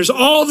given you. And there's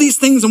all these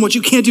things on what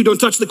you can't do.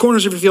 Don't touch the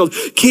corners of your field.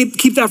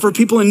 Keep that for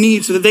people in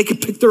need so that they can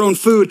pick their own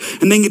food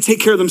and they can take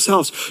care of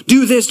themselves.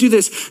 Do this, do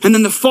this. And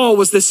then the fall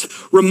was this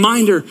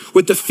reminder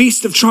with the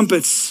Feast of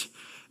Trumpets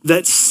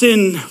that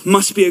sin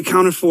must be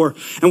accounted for.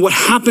 And what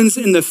happens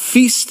in the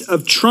Feast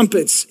of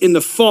Trumpets in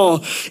the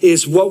fall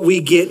is what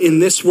we get in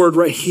this word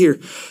right here,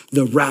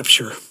 the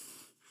rapture.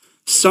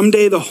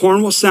 Someday the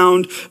horn will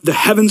sound, the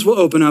heavens will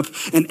open up,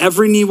 and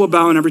every knee will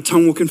bow and every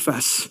tongue will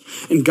confess.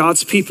 And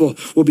God's people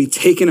will be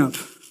taken up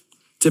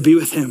to be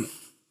with him.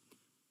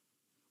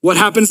 What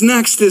happens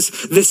next is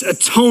this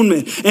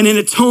atonement. And in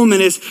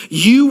atonement is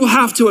you will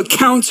have to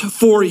account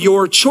for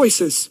your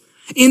choices.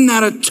 In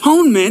that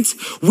atonement,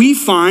 we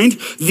find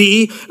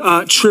the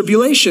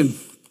tribulation.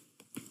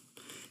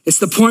 It's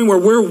the point where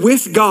we're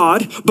with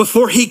God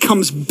before he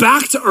comes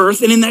back to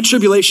earth. And in that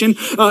tribulation,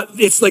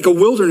 it's like a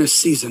wilderness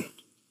season.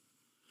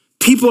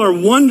 People are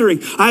wondering.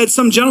 I had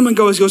some gentleman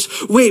goes,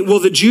 wait, will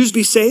the Jews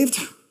be saved?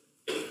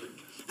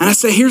 And I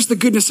say, here's the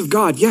goodness of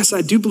God. Yes,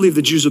 I do believe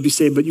the Jews will be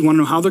saved, but you want to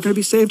know how they're going to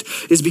be saved?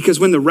 Is because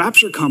when the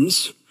rapture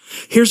comes,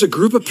 here's a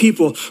group of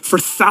people for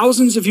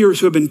thousands of years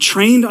who have been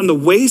trained on the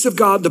ways of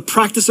God, the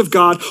practice of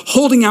God,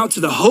 holding out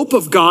to the hope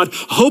of God,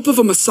 hope of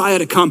a Messiah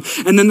to come.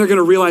 And then they're going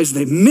to realize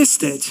they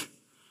missed it,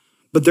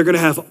 but they're going to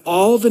have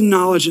all the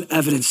knowledge and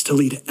evidence to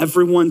lead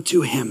everyone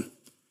to him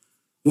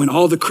when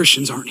all the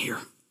Christians aren't here.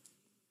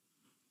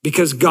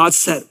 Because God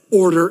set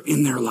order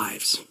in their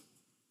lives.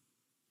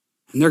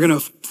 And they're going to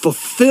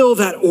fulfill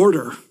that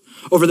order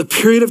over the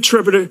period of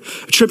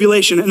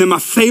tribulation. And then my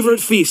favorite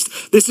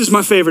feast, this is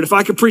my favorite. If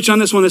I could preach on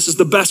this one, this is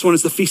the best one.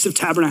 It's the Feast of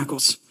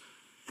Tabernacles.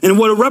 And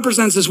what it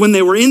represents is when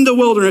they were in the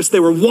wilderness, they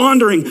were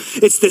wandering.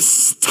 It's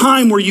this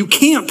time where you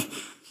camp,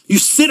 you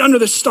sit under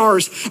the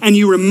stars, and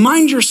you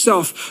remind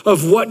yourself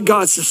of what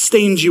God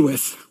sustained you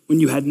with when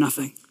you had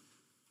nothing.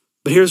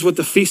 But here's what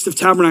the Feast of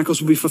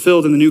Tabernacles will be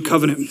fulfilled in the new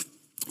covenant.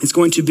 It's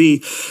going to be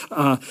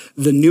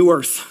the new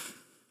earth.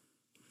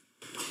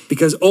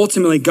 Because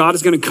ultimately, God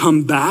is going to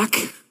come back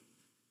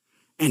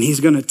and he's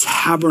going to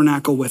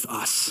tabernacle with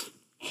us.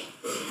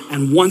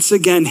 And once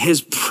again,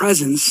 his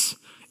presence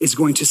is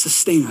going to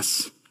sustain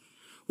us.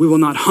 We will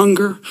not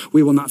hunger,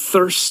 we will not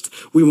thirst,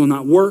 we will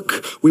not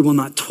work, we will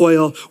not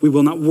toil, we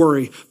will not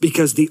worry,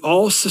 because the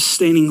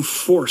all-sustaining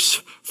force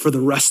for the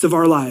rest of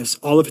our lives,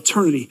 all of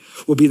eternity,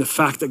 will be the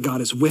fact that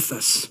God is with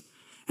us,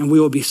 and we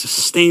will be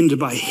sustained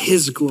by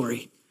his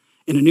glory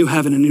in a new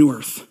heaven and a new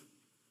earth.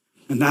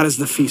 And that is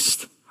the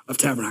Feast of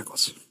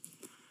Tabernacles.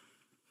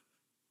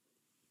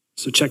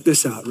 So check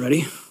this out.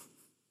 Ready?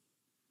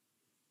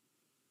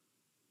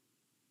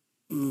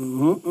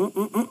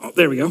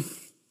 There we go.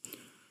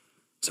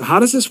 So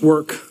how does this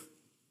work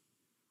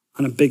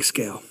on a big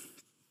scale?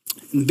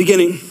 In the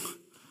beginning,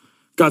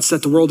 God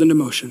set the world into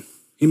motion.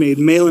 He made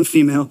male and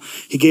female.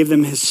 He gave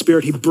them his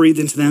spirit. He breathed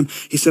into them.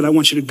 He said, I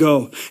want you to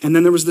go. And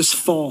then there was this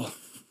fall.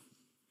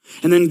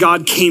 And then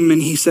God came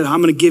and he said,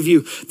 I'm going to give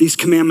you these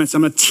commandments.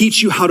 I'm going to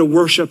teach you how to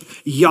worship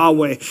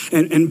Yahweh.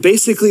 And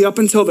basically up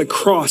until the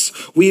cross,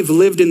 we've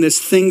lived in this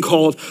thing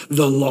called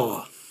the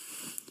law.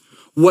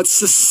 What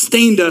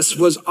sustained us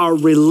was our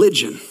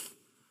religion.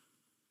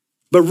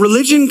 But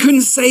religion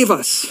couldn't save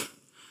us.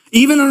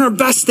 Even on our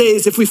best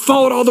days, if we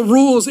followed all the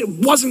rules, it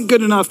wasn't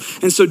good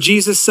enough. And so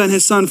Jesus sent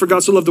his son, for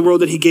God so loved the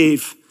world that he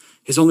gave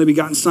his only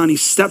begotten son. He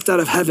stepped out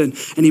of heaven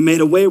and he made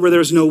a way where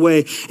there's no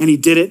way. And he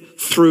did it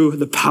through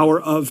the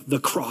power of the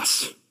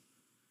cross.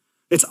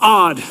 It's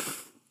odd,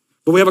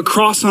 but we have a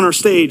cross on our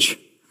stage.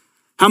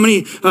 How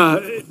many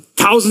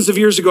thousands of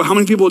years ago, how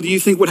many people do you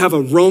think would have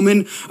a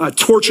Roman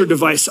torture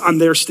device on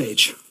their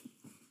stage?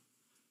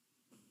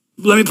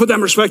 Let me put that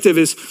in perspective.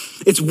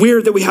 It's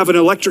weird that we have an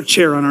electric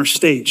chair on our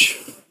stage.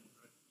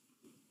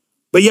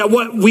 But yet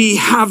what we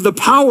have the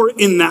power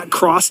in that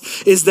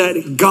cross is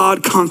that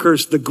God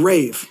conquers the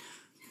grave.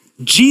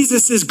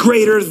 Jesus is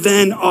greater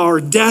than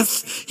our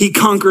death. He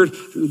conquered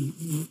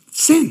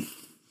sin.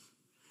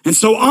 And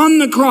so on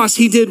the cross,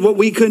 he did what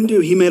we couldn't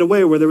do. He made a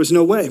way where there was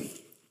no way.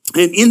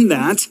 And in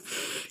that,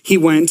 he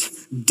went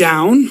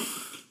down,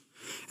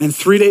 and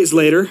 3 days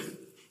later,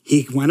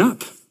 he went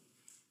up.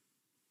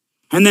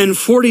 And then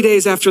 40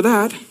 days after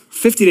that,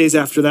 50 days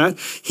after that,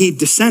 he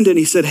descended and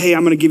he said, hey,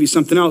 I'm going to give you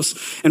something else.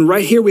 And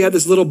right here, we had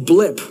this little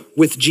blip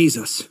with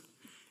Jesus,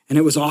 and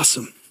it was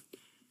awesome.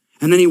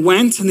 And then he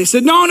went and they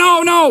said,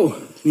 no.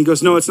 And he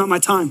goes, no, it's not my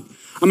time.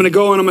 I'm going to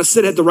go and I'm going to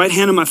sit at the right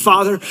hand of my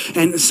Father.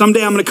 And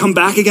someday I'm going to come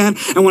back again.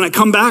 And when I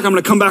come back, I'm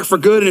going to come back for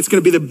good. And it's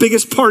going to be the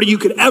biggest party you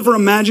could ever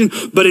imagine.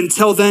 But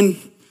until then,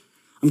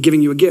 I'm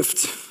giving you a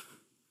gift.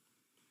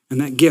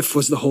 And that gift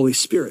was the Holy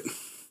Spirit.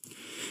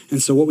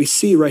 And so what we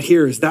see right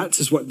here is that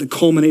is what the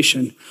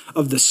culmination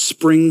of the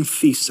spring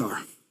feasts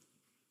are.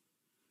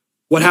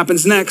 What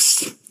happens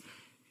next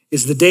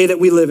is the day that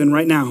we live in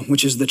right now,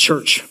 which is the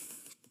church.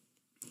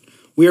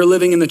 We are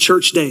living in the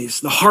church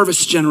days, the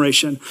harvest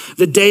generation,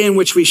 the day in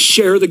which we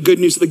share the good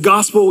news of the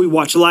gospel. We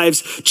watch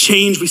lives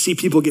change. We see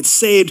people get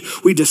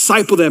saved. We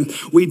disciple them.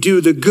 We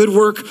do the good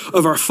work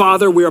of our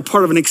Father. We are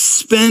part of an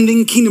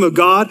expanding kingdom of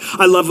God.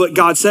 I love what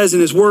God says in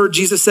his word.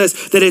 Jesus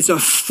says that it's a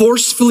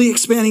forcefully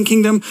expanding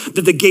kingdom,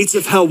 that the gates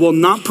of hell will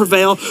not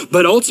prevail,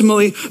 but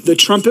ultimately the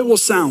trumpet will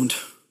sound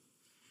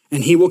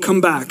and he will come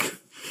back.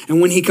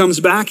 And when he comes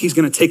back, he's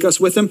going to take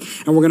us with him,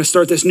 and we're going to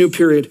start this new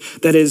period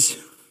that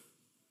is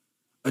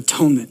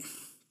atonement.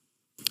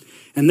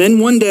 And then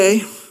one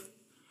day,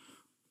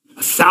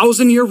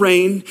 1,000-year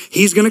reign,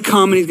 he's going to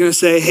come and he's going to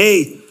say,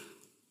 hey,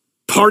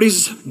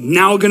 party's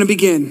now going to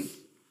begin.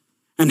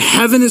 And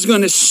heaven is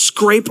going to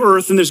scrape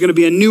earth, and there's going to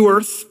be a new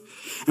earth,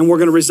 and we're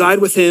going to reside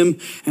with him,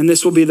 and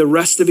this will be the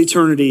rest of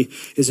eternity,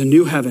 is a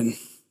new heaven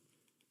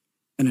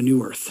and a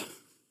new earth.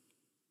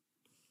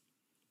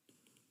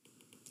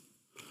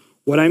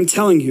 What I'm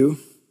telling you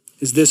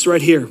is this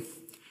right here.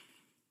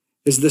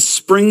 Is the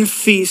spring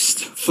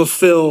feast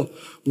fulfill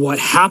what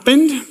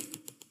happened,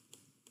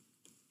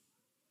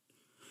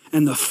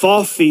 and the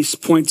fall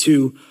feast point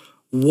to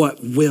what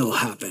will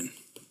happen.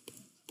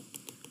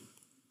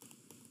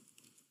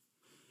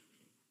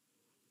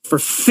 For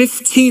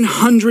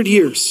 1,500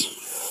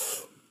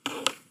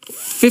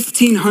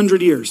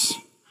 years,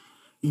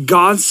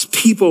 God's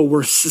people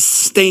were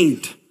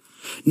sustained,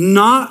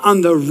 not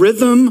on the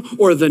rhythm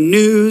or the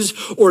news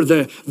or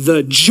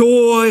the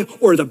joy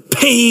or the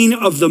pain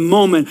of the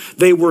moment.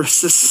 They were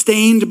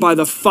sustained by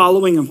the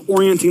following of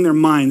orienting their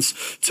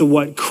minds to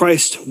what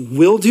Christ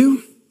will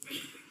do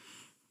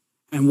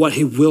and what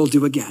he will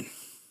do again.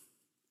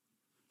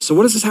 So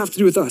what does this have to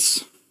do with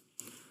us?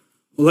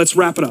 Well, let's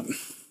wrap it up.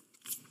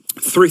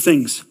 3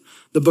 things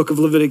the book of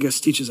Leviticus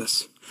teaches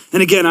us.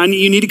 And again,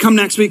 you need to come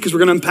next week because we're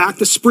going to unpack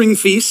the spring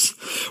feast.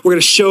 We're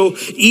going to show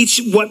each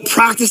what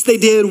practice they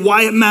did,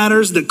 why it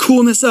matters, the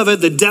coolness of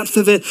it, the depth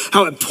of it,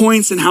 how it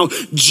points, and how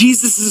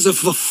Jesus is a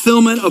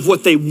fulfillment of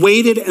what they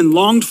waited and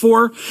longed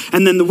for.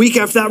 And then the week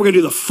after that, we're going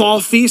to do the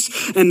fall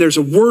feast. And there's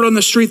a word on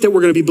the street that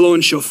we're going to be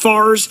blowing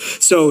shofars.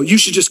 So you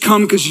should just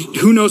come because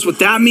who knows what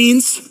that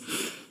means.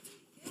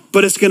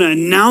 But it's going to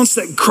announce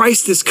that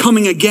Christ is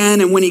coming again.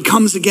 And when he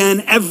comes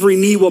again, every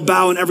knee will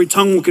bow and every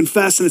tongue will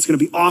confess. And it's going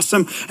to be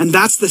awesome. And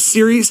that's the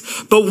series.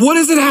 But what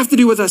does it have to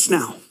do with us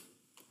now?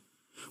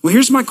 Well,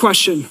 here's my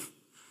question.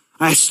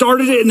 I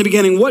started it in the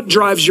beginning. What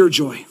drives your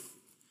joy?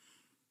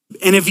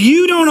 And if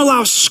you don't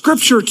allow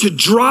scripture to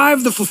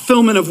drive the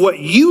fulfillment of what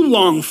you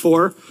long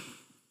for,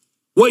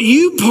 what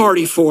you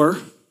party for,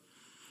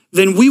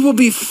 then we will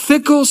be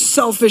fickle,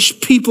 selfish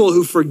people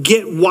who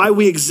forget why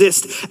we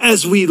exist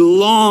as we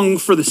long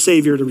for the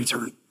Savior to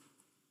return.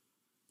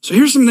 So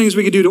here's some things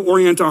we could do to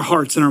orient our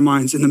hearts and our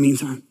minds in the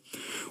meantime.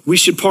 We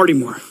should party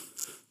more.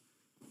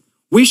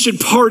 We should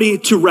party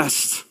to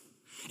rest.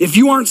 If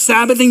you aren't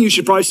Sabbathing, you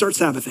should probably start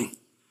Sabbathing.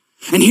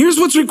 And here's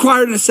what's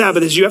required in a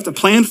Sabbath is you have to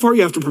plan for it,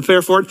 you have to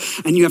prepare for it,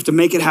 and you have to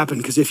make it happen.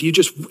 Because if you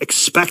just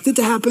expect it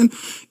to happen,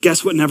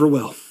 guess what never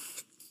will?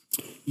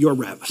 Your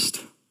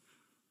rest.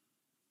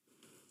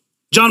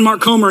 John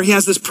Mark Comer, he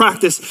has this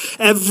practice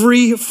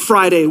every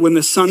Friday when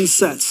the sun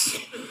sets.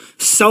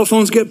 Cell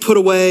phones get put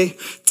away,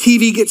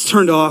 TV gets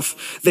turned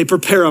off. They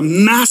prepare a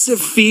massive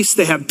feast.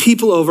 They have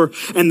people over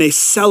and they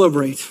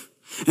celebrate.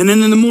 And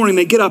then in the morning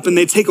they get up and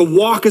they take a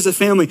walk as a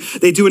family.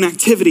 They do an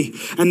activity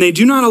and they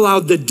do not allow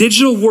the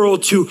digital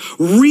world to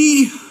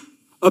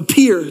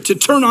reappear, to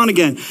turn on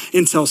again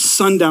until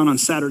sundown on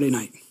Saturday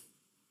night.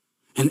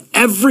 And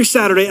every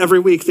Saturday,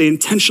 every week, they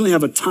intentionally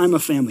have a time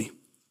of family.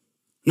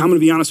 Now I'm going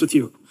to be honest with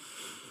you.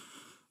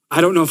 I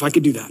don't know if I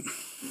could do that.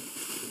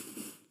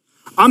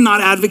 I'm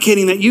not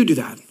advocating that you do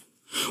that.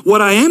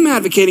 What I am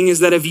advocating is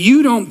that if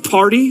you don't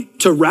party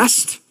to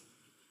rest,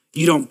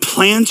 you don't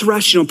plan to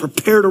rest, you don't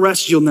prepare to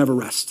rest, you'll never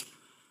rest.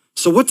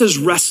 So what does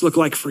rest look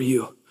like for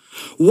you?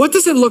 What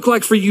does it look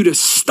like for you to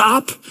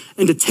stop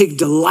and to take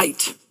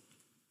delight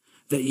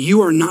that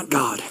you are not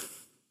God?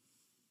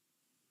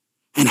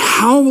 And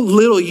how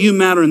little you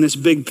matter in this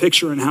big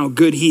picture and how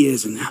good he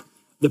is in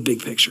the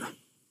big picture.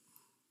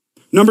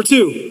 Number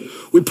two,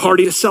 we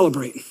party to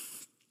celebrate.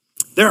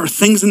 There are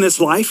things in this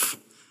life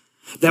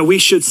that we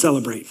should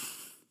celebrate.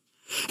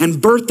 And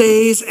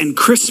birthdays and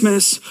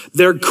Christmas,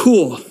 they're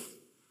cool.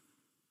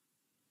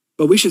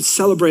 But we should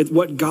celebrate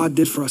what God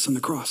did for us on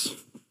the cross.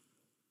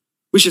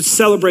 We should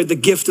celebrate the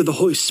gift of the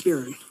Holy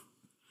Spirit.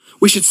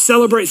 We should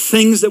celebrate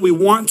things that we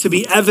want to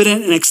be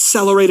evident and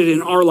accelerated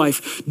in our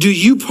life. Do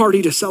you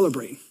party to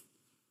celebrate?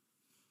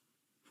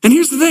 And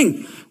here's the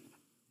thing.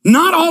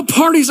 Not all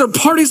parties are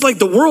parties like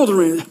the world.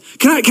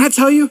 Can I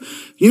tell you?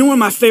 You know what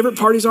my favorite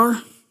parties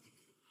are?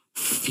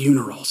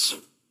 Funerals.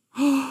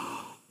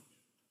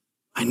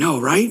 I know,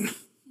 right?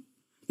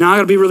 Now I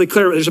gotta be really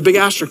clear. There's a big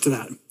asterisk to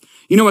that.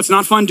 You know what's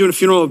not fun? Doing a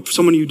funeral of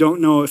someone you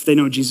don't know if they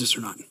know Jesus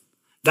or not.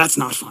 That's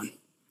not fun.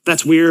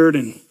 That's weird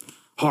and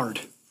hard.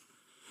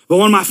 But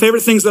one of my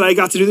favorite things that I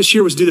got to do this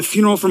year was do the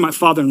funeral for my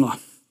father-in-law.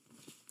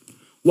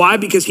 Why?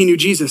 Because he knew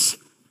Jesus.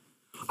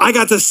 I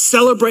got to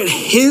celebrate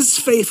his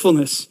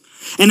faithfulness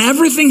and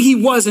everything he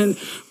wasn't,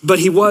 but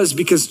he was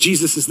because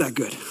Jesus is that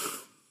good.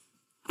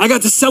 I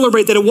got to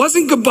celebrate that it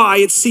wasn't goodbye,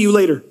 it's see you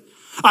later.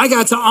 I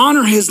got to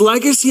honor his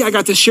legacy. I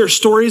got to share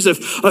stories of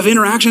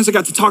interactions. I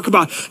got to talk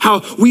about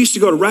how we used to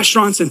go to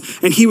restaurants and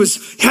he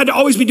had to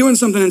always be doing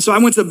something. And so I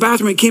went to the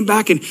bathroom and came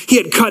back and he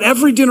had cut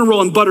every dinner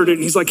roll and buttered it.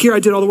 And he's like, here, I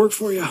did all the work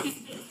for you.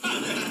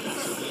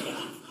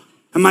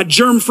 And my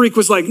germ freak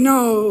was like,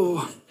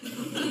 no,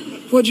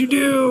 what'd you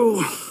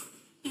do?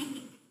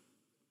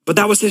 But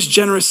that was his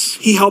generous,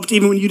 he helped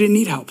even when you didn't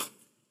need help.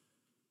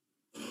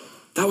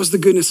 That was the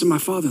goodness of my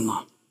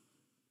father-in-law.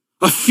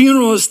 A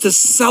funeral is to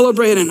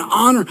celebrate and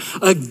honor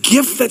a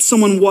gift that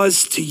someone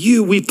was to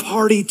you. We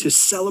party to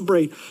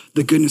celebrate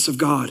the goodness of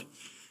God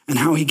and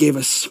how he gave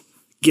us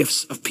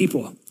gifts of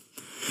people.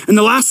 And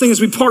the last thing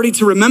is we party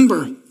to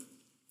remember.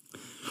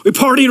 We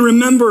party to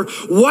remember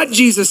what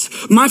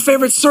Jesus, my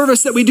favorite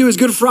service that we do is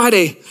Good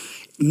Friday.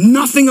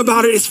 Nothing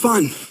about it is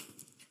fun.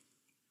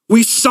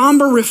 We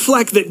somber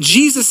reflect that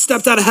Jesus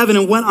stepped out of heaven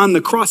and went on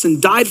the cross and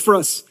died for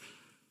us.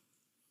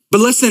 But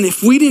listen,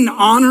 if we didn't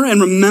honor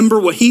and remember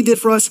what he did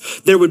for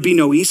us, there would be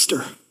no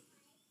Easter.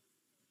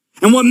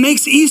 And what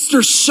makes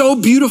Easter so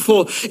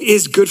beautiful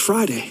is Good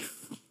Friday.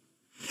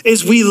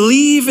 Is we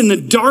leave in the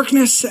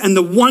darkness and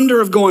the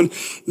wonder of going,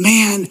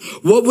 man,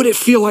 what would it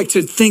feel like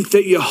to think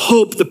that your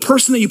hope, the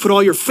person that you put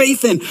all your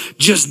faith in,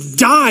 just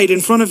died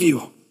in front of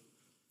you?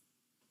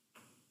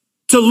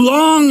 To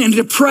long and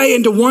to pray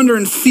and to wonder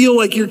and feel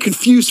like you're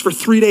confused for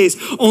 3 days,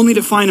 only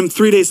to find him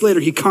 3 days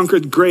later, he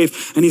conquered the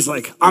grave and he's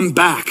like, I'm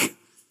back.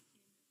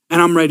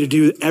 And I'm ready to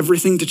do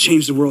everything to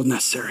change the world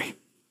necessary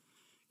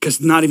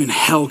because not even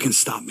hell can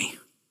stop me.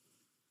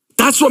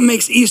 That's what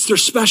makes Easter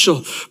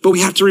special. But we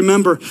have to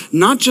remember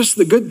not just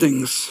the good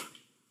things,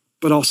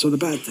 but also the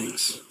bad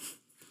things.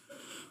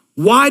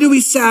 Why do we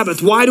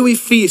Sabbath? Why do we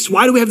feast?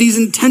 Why do we have these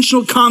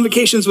intentional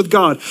convocations with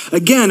God?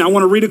 Again, I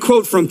want to read a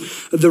quote from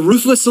The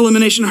Ruthless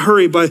Elimination of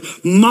Hurry by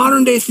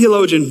modern day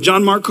theologian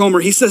John Mark Comer.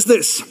 He says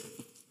this,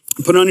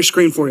 I'll put it on your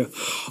screen for you.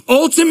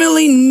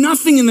 Ultimately,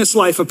 nothing in this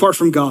life apart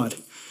from God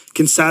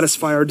can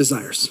satisfy our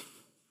desires.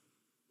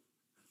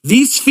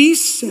 These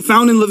feasts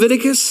found in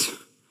Leviticus,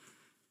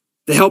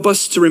 they help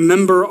us to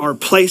remember our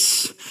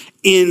place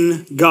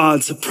in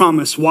God's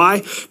promise.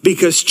 Why?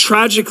 Because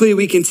tragically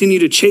we continue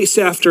to chase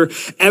after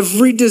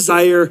every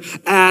desire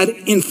ad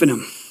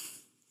infinitum.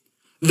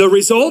 The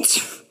result,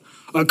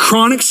 a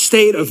chronic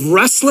state of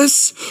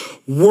restless,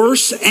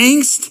 worse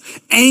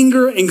angst,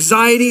 anger,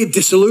 anxiety,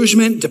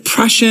 disillusionment,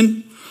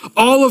 depression,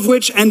 all of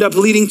which end up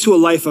leading to a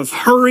life of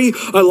hurry,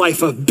 a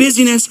life of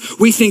busyness.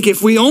 We think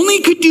if we only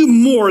could do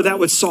more, that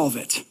would solve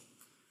it.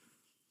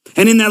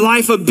 And in that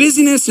life of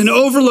busyness and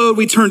overload,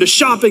 we turn to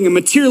shopping and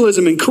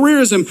materialism and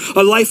careerism,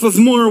 a life of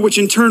more, which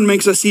in turn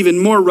makes us even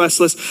more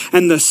restless.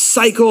 And the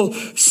cycle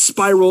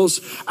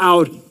spirals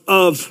out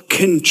of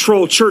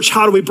control. Church,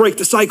 how do we break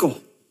the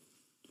cycle?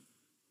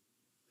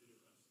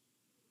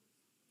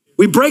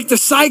 We break the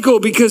cycle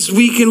because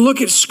we can look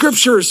at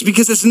scriptures,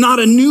 because it's not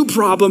a new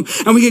problem.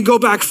 And we can go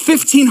back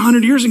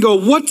 1,500 years and go,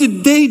 what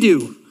did they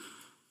do?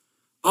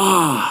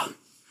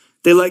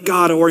 They let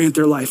God orient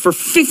their life. For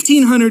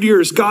 1,500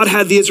 years, God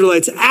had the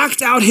Israelites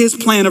act out his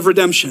plan of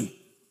redemption.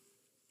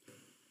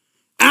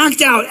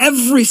 Act out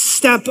every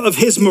step of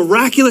his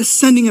miraculous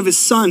sending of his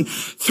son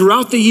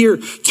throughout the year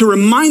to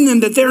remind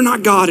them that they're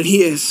not God and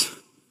he is.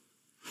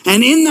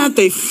 And in that,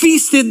 they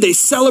feasted, they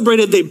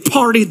celebrated, they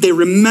partied, they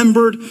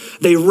remembered,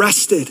 they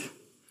rested.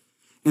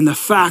 And the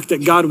fact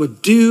that God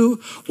would do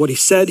what he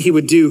said he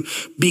would do,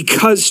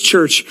 because,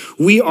 church,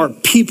 we are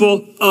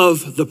people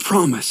of the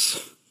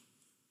promise.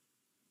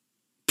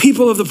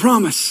 People of the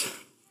promise.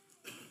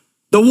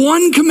 The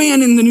one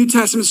command in the New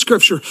Testament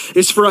scripture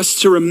is for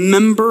us to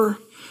remember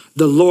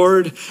the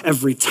Lord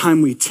every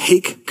time we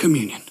take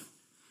communion.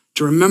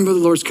 To remember the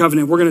Lord's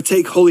covenant. We're going to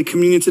take Holy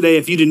Communion today.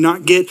 If you did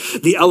not get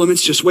the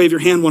elements, just wave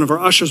your hand. One of our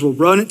ushers will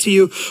run it to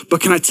you.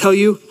 But can I tell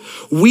you,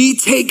 we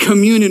take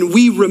communion,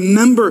 we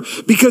remember,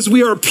 because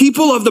we are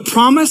people of the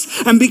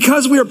promise. And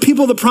because we are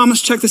people of the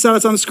promise, check this out,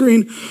 it's on the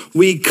screen.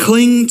 We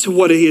cling to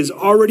what he has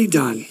already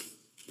done.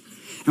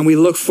 And we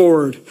look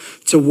forward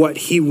to what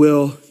he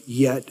will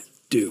yet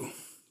do.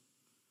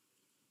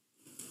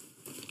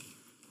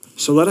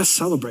 So let us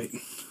celebrate.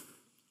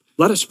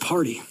 Let us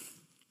party.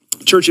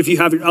 Church, if you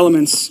have your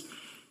elements,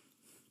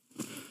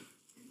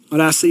 I'd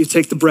ask that you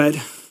take the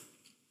bread.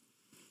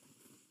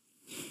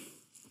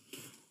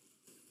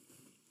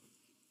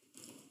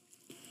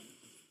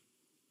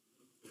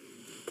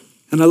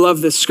 And I love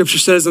this. Scripture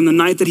says, on the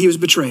night that he was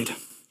betrayed,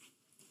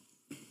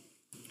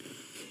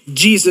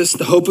 Jesus,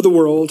 the hope of the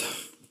world,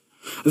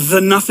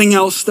 the nothing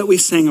else that we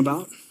sang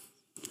about,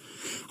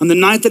 on the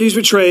night that he was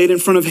betrayed in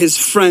front of his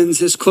friends,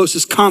 his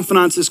closest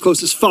confidants, his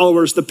closest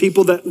followers, the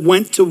people that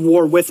went to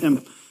war with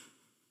him,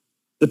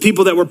 the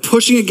people that were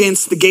pushing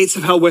against the gates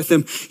of hell with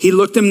him, he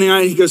looked them in the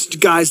eye and he goes,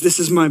 guys,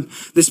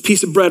 this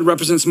piece of bread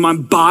represents my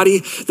body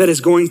that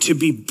is going to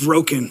be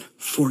broken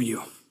for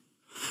you.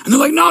 And they're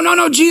like,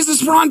 no,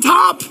 Jesus, we're on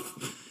top.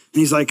 And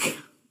he's like,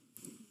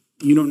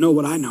 you don't know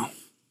what I know.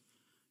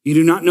 You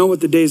do not know what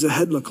the days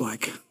ahead look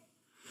like.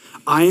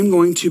 I am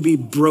going to be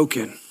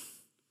broken,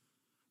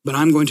 but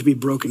I'm going to be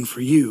broken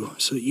for you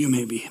so that you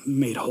may be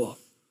made whole.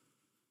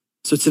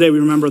 So today we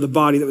remember the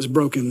body that was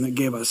broken that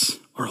gave us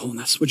our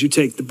wholeness. Would you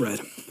take the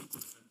bread?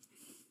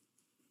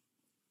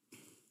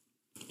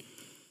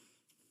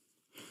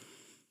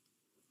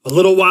 A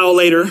little while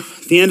later,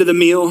 at the end of the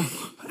meal,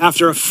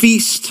 after a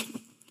feast,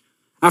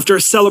 after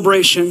a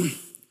celebration,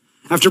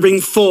 after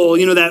being full,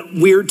 you know, that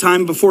weird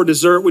time before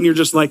dessert when you're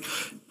just like,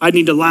 I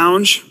need to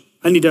lounge.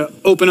 I need to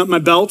open up my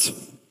belt.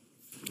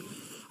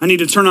 I need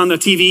to turn on the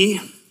TV.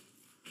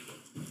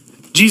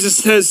 Jesus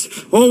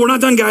says, oh, we're not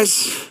done,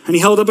 guys. And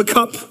he held up a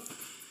cup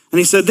and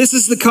he said, this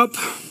is the cup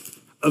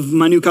of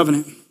my new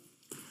covenant.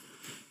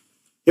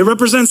 It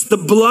represents the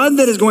blood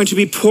that is going to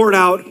be poured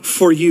out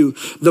for you.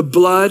 The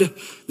blood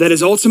that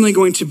is ultimately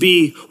going to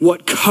be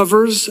what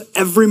covers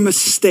every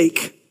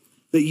mistake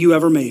that you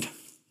ever made.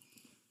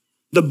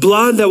 The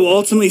blood that will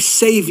ultimately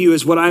save you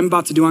is what I'm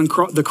about to do on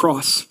the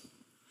cross.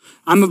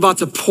 I'm about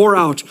to pour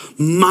out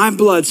my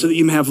blood so that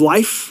you may have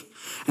life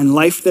and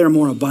life there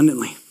more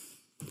abundantly.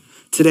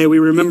 Today we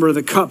remember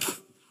the cup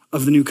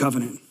of the new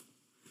covenant.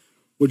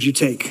 Would you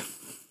take?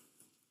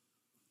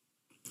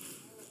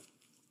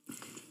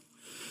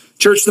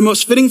 Church, the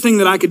most fitting thing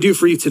that I could do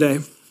for you today,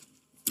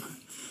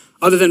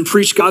 other than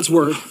preach God's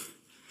word,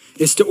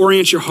 is to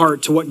orient your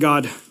heart to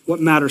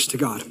what matters to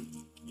God.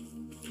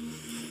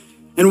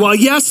 And while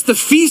yes, the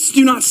feasts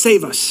do not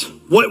save us,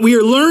 what we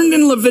learned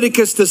in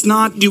Leviticus does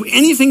not do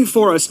anything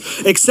for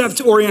us except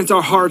to orient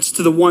our hearts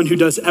to the one who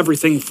does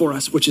everything for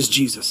us, which is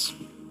Jesus.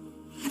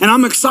 And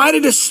I'm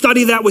excited to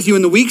study that with you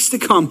in the weeks to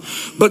come.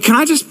 But can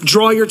I just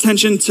draw your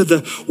attention to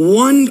the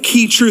one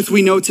key truth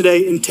we know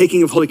today in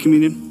taking of Holy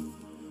Communion?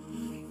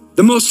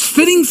 The most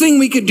fitting thing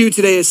we could do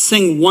today is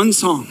sing one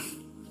song.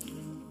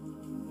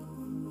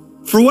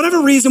 For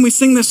whatever reason, we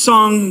sing this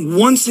song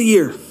once a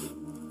year.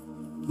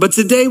 But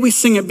today we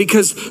sing it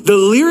because the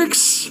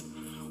lyrics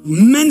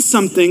meant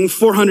something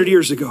 400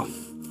 years ago.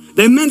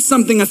 They meant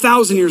something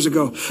 1,000 years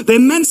ago. They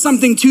meant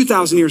something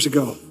 2,000 years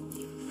ago.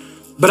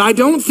 But I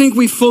don't think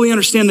we fully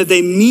understand that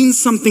they mean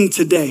something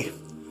today.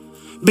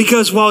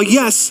 Because while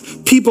yes,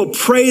 people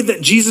prayed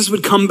that Jesus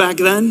would come back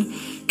then,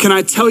 can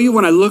I tell you,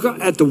 when I look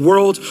at the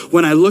world,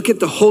 when I look at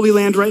the Holy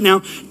Land right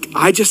now,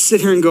 I just sit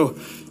here and go,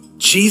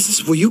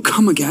 Jesus, will you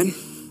come again?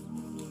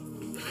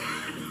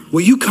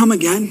 Will you come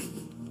again?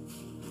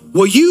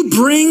 Will you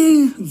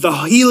bring the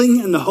healing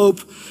and the hope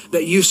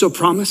that you so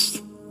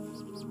promised?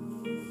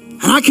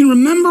 And I can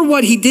remember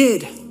what he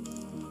did.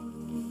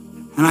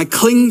 And I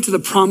cling to the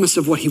promise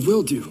of what he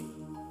will do.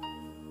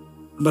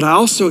 But I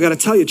also got to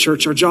tell you,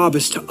 church, our job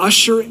is to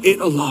usher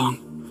it along.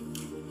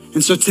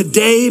 And so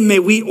today, may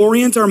we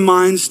orient our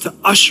minds to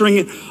ushering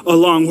it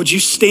along. Would you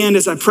stand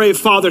as I pray?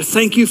 Father,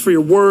 thank you for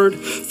your word.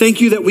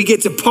 Thank you that we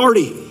get to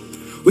party.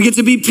 We get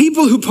to be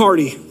people who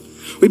party.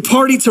 We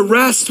party to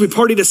rest. We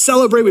party to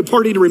celebrate. We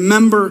party to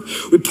remember.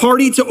 We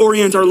party to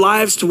orient our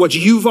lives to what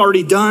you've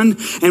already done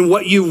and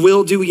what you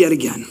will do yet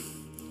again.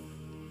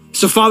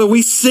 So Father,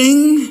 we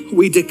sing,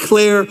 we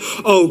declare,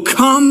 oh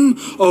come,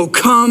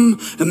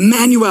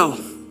 Emmanuel,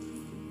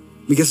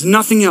 because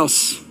nothing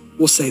else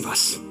will save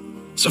us.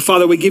 So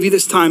Father, we give you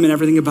this time and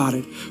everything about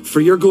it.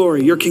 For your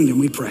glory, your kingdom,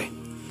 we pray.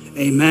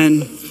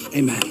 Amen,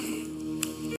 amen.